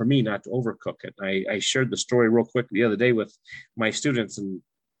not to overcook it. I shared the story real quick the other day with my students, and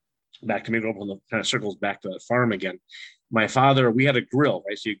back to me, when the kind of circles back to that farm again. My father, we had a grill,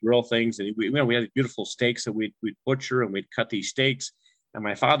 right? So you grill things, and we had beautiful steaks that we'd butcher, and we'd cut these steaks. And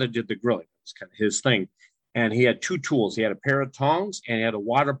my father did the grilling. It was kind of his thing. And he had two tools. He had a pair of tongs, and he had a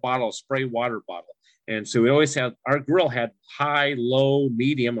water bottle, a spray water bottle. And so we always had, our grill had high, low,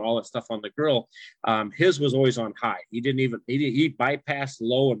 medium, all that stuff on the grill. His was always on high. He bypassed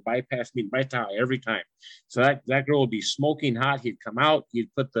low and bypassed medium right to high every time. So that grill would be smoking hot. He'd come out,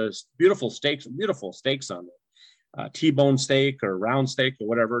 he'd put the beautiful steaks on there. T-bone steak or round steak or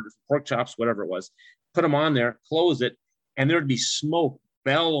whatever, pork chops, whatever it was, put them on there, close it, and there'd be smoke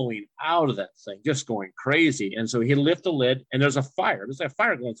bellowing out of that thing, just going crazy. And so he'd lift the lid, and there's a fire. There's a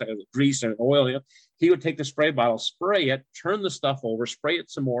fire going inside, with grease and oil. He would take the spray bottle, spray it, turn the stuff over, spray it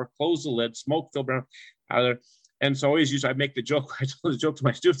some more, close the lid, smoke filled out of there. And so I'd make the joke. I told the joke to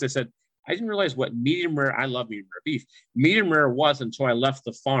my students. I said, I didn't realize what medium rare, I love medium rare beef, medium rare was until I left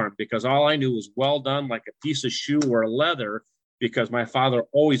the farm, because all I knew was well done, like a piece of shoe or leather, because my father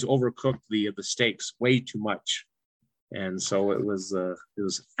always overcooked the steaks way too much. And so it was,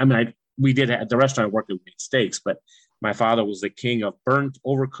 we did at the restaurant I worked at, we made steaks, but my father was the king of burnt,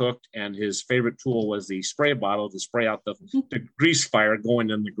 overcooked, and his favorite tool was the spray bottle to spray out the grease fire going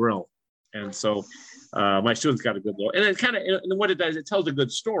in the grill. And so my students got a good look. And it kind of, and what it does, it tells a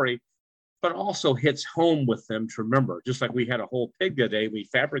good story, but also hits home with them to remember. Just like we had a whole pig today, we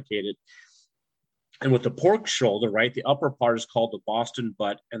fabricated. And with the pork shoulder, right, the upper part is called the Boston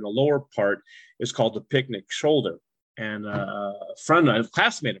butt, and the lower part is called the picnic shoulder. And a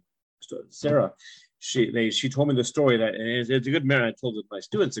classmate of mine, Sarah, she told me the story that, and it's a good memory. I told my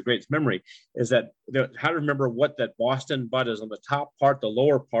students a great memory is that how to remember what that Boston butt is on the top part. The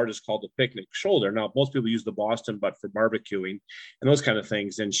lower part is called the picnic shoulder. Now, most people use the Boston butt for barbecuing and those kind of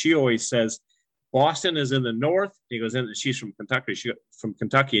things. And she always says, Boston is in the north. He goes in. She's from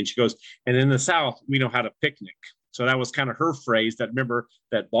Kentucky. And she goes, and in the south, we know how to picnic. So that was kind of her phrase, that remember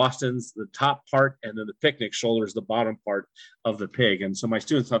that Boston's the top part, and then the picnic shoulder is the bottom part of the pig. And so my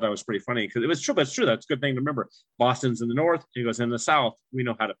students thought that was pretty funny, because it was true, but it's true. That's a good thing to remember. Boston's in the north. He goes, in the south, we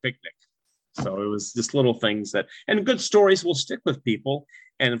know how to picnic. So it was just little things and good stories will stick with people.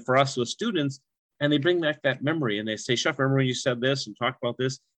 And for us with students, and they bring back that memory and they say, Chef, remember when you said this and talked about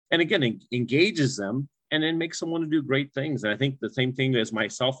this? And again, engages them and then makes them want to do great things. And I think the same thing as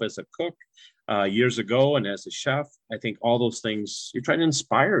myself as a cook years ago and as a chef, I think all those things, you try to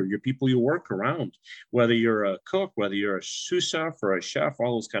inspire your people you work around, whether you're a cook, whether you're a sous chef or a chef,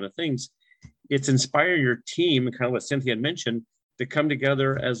 all those kind of things. It's inspire your team, kind of what Cynthia had mentioned, to come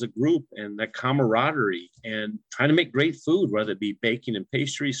together as a group and that camaraderie and trying to make great food, whether it be baking and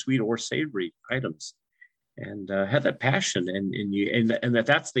pastry, sweet or savory items, and have that passion and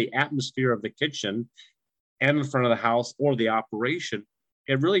that's the atmosphere of the kitchen and in front of the house or the operation.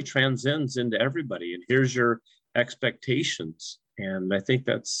 It really transcends into everybody. And here's your expectations. And I think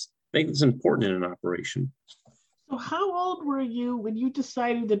it's important in an operation. So how old were you when you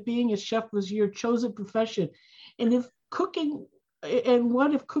decided that being a chef was your chosen profession? And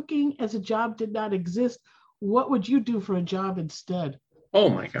what if cooking as a job did not exist, what would you do for a job instead? Oh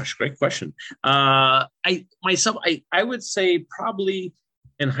my gosh, great question. I would say probably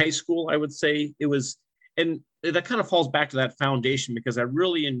in high school, I would say it was, and that kind of falls back to that foundation because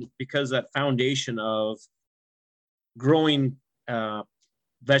that foundation of growing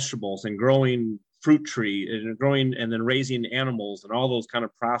vegetables and growing fruit tree and growing and then raising animals and all those kind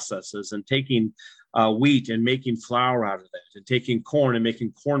of processes and taking wheat and making flour out of that and taking corn and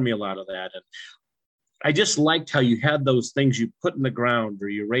making cornmeal out of that. And I just liked how you had those things you put in the ground or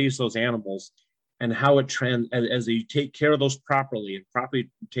you raise those animals and how it as you take care of those properly and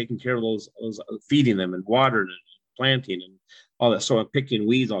properly taking care of those feeding them and watering and planting and all that. So I'm picking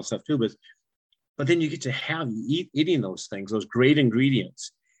weeds, all that stuff too, but then you get to have eating those things, those great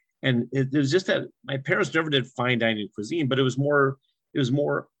ingredients. And it was just that my parents never did fine dining cuisine, but it was more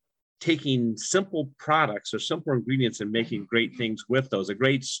taking simple products or simple ingredients and making great things with those. A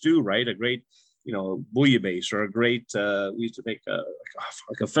great stew, right? A great, bouillabaisse or a great, we used to make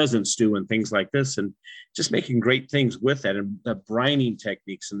like a pheasant stew and things like this, and just making great things with that, and the brining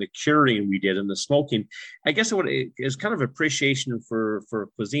techniques and the curing we did and the smoking. I guess it is kind of appreciation for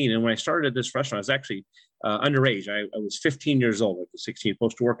cuisine. And when I started this restaurant, I was actually underage. I was 15 years old, I was 16,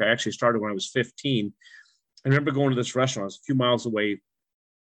 supposed to work. I actually started when I was 15. I remember going to this restaurant. It was a few miles away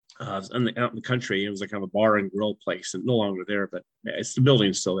out in the country. It was like kind of a bar and grill place, and no longer there, but the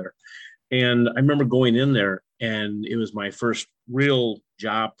building's still there. And I remember going in there, and it was my first real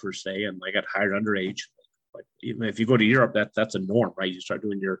job per se, and I got hired underage. Like even if you go to Europe, that's a norm, right? You start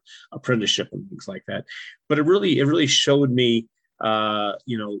doing your apprenticeship and things like that. But it really showed me,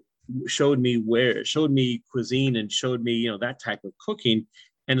 showed me cuisine and showed me, that type of cooking.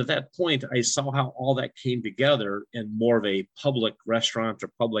 And at that point, I saw how all that came together in more of a public restaurant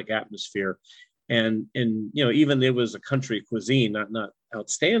or public atmosphere. And even it was a country cuisine, not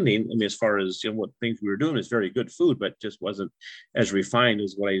outstanding. I mean, as far as what things we were doing is very good food, but just wasn't as refined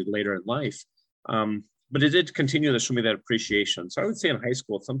as what I did later in life. But it did continue to show me that appreciation. So I would say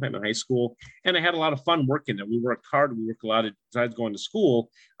sometime in high school, and I had a lot of fun working there. We worked hard. We worked a lot. Besides going to school,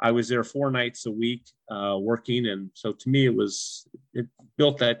 I was there 4 nights a week working. And so to me, it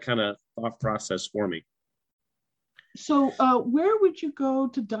built that kind of thought process for me. So where would you go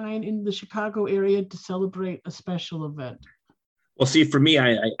to dine in the Chicago area to celebrate a special event? Well, see, for me,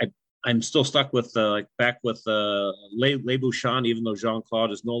 I'm still stuck with back with Le Bouchon, even though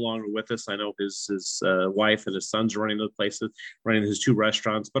Jean-Claude is no longer with us. I know his wife and his sons running those places, running his 2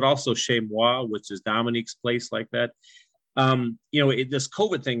 restaurants, but also Chez Moi, which is Dominique's place like that. This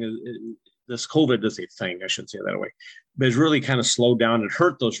COVID thing, this COVID is a thing, I shouldn't say it that way, but it's really kind of slowed down and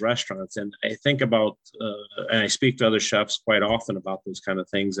hurt those restaurants. And I think about, and I speak to other chefs quite often about those kind of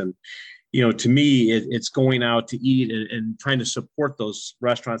things. And, to me, it's going out to eat and trying to support those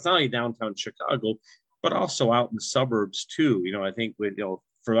restaurants, not only downtown Chicago, but also out in the suburbs too. I think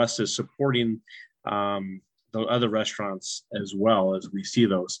for us is supporting the other restaurants as well as we see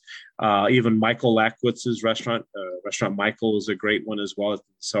those. Even Michael Lackwitz's restaurant Michael is a great one as well as the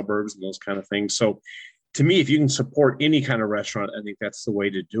suburbs and those kind of things. So to me, if you can support any kind of restaurant, I think that's the way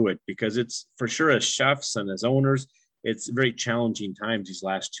to do it, because it's for sure as chefs and as owners, it's very challenging times these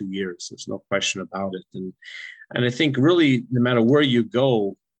last 2 years. There's no question about it. And I think really no matter where you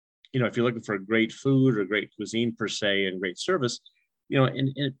go, if you're looking for great food or great cuisine per se and great service,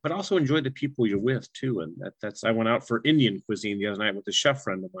 but also enjoy the people you're with too. And I went out for Indian cuisine the other night with a chef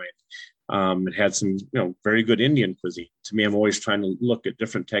friend of mine. It had some, very good Indian cuisine. To me, I'm always trying to look at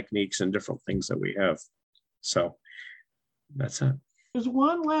different techniques and different things that we have. So that's it. There's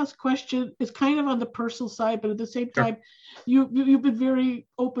one last question. It's kind of on the personal side, but at the same time, you've been very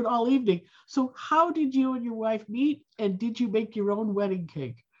open all evening. So how did you and your wife meet, and did you make your own wedding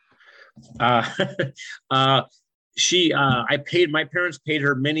cake? My parents paid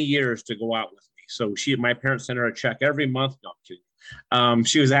her many years to go out with me. So my parents sent her a check every month. No, I'm kidding.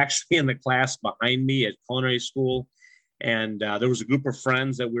 She was actually in the class behind me at culinary school. And there was a group of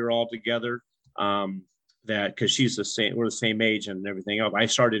friends that we were all together, because we're the same age and everything else. I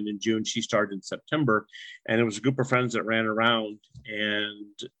started in June, she started in September, and it was a group of friends that ran around.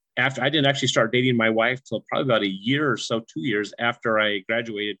 And after, I didn't actually start dating my wife till probably about a year or so, 2 years after I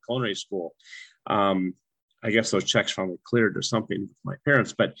graduated culinary school. I guess those checks finally cleared or something with my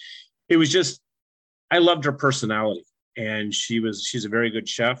parents, but it was just, I loved her personality, and she's a very good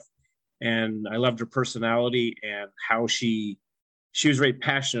chef, and I loved her personality and how she was very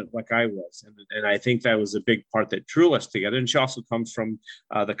passionate like I was. And I think that was a big part that drew us together. And she also comes from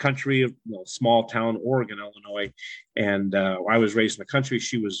the country of small town, Oregon, Illinois. And I was raised in the country.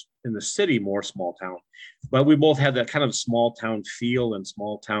 She was in the city, more small town. But we both had that kind of small town feel and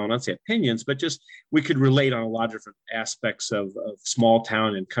small town, I'd say opinions, but just we could relate on a lot of different aspects of small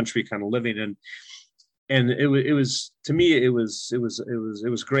town and country kind of living. And it was to me, it was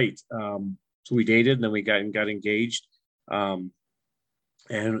great. So we dated, and then we got engaged.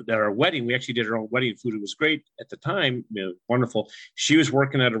 And at our wedding, we actually did our own wedding food. It was great at the time, wonderful. She was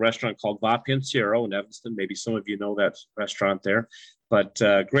working at a restaurant called Va Pensiero in Evanston. Maybe some of you know that restaurant there, but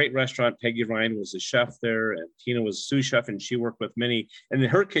great restaurant. Peggy Ryan was the chef there, and Tina was a sous chef, and she worked with many. And in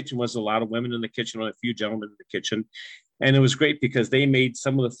her kitchen was a lot of women in the kitchen, a few gentlemen in the kitchen. And it was great because they made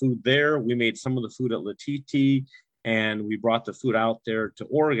some of the food there. We made some of the food at Latiti, and we brought the food out there to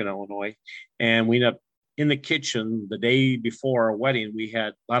Oregon, Illinois, and we ended up in the kitchen the day before our wedding. We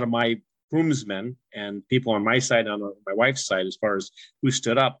had a lot of my groomsmen and people on my side, on my wife's side, as far as who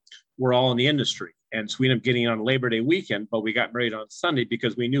stood up, were all in the industry. And so we ended up getting on Labor Day weekend, but we got married on Sunday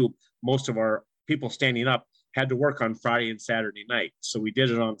because we knew most of our people standing up had to work on Friday and Saturday night. So we did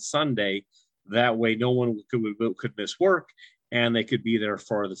it on Sunday. That way no one could miss work, and they could be there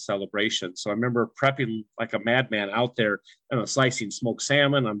for the celebration. So I remember prepping like a madman out there, slicing smoked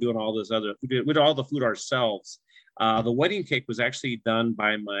salmon. I'm doing all this we did all the food ourselves. The wedding cake was actually done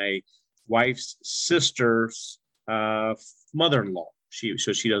by my wife's sister's mother-in-law. She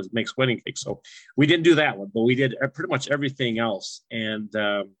makes wedding cakes. So we didn't do that one, but we did pretty much everything else. And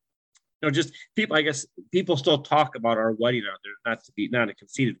just people, I guess people still talk about our wedding out there, not in a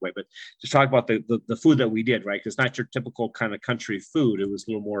conceited way, but just talk about the food that we did, right? Because not your typical kind of country food. It was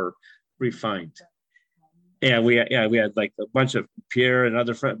a little more refined. Yeah, we had like a bunch of Pierre and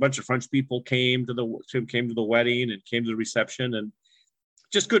a bunch of French people came to the wedding and came to the reception, and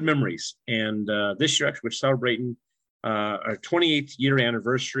just good memories. And this year, actually, we're celebrating our 28th year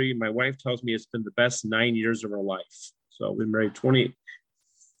anniversary. My wife tells me it's been the best 9 years of our life. So we married 20.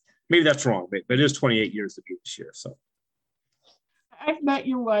 Maybe that's wrong, but it is 28 years to be this year. So I've met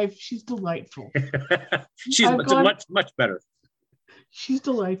your wife. She's delightful. She's much better. She's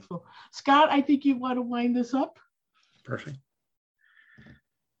delightful. Scott, I think you want to wind this up. Perfect.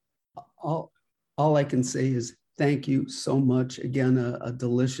 All I can say is thank you so much. Again, a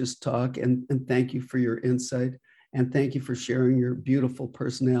delicious talk, and thank you for your insight. And thank you for sharing your beautiful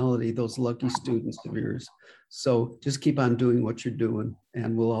personality, those lucky students of yours. So just keep on doing what you're doing,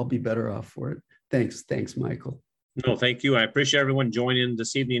 and we'll all be better off for it. Thanks, Michael. No, thank you. I appreciate everyone joining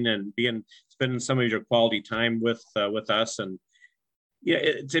this evening and spending some of your quality time with us. And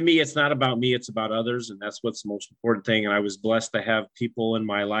to me, it's not about me, it's about others. And that's what's the most important thing. And I was blessed to have people in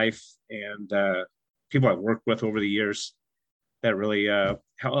my life and people I've worked with over the years that really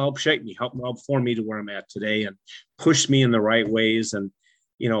help shape me, help form me to where I'm at today, and push me in the right ways. And,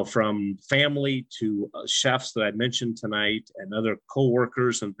 from family to chefs that I mentioned tonight, and other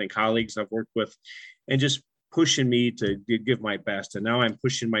coworkers and colleagues I've worked with, and just pushing me to give my best. And now I'm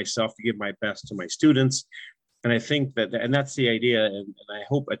pushing myself to give my best to my students. And I think and that's the idea. And I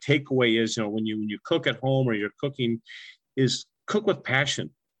hope a takeaway is, when you cook at home or you're cooking, is cook with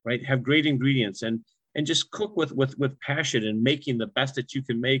passion, right? Have great ingredients and just cook with passion and making the best that you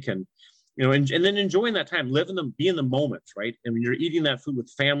can make, and and then enjoying that time, be in the moment, right? And when you're eating that food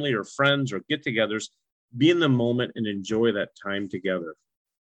with family or friends or get-togethers, be in the moment and enjoy that time together.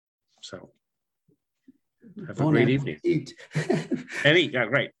 So have a great evening.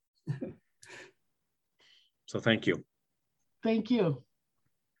 Right. So thank you. Thank you.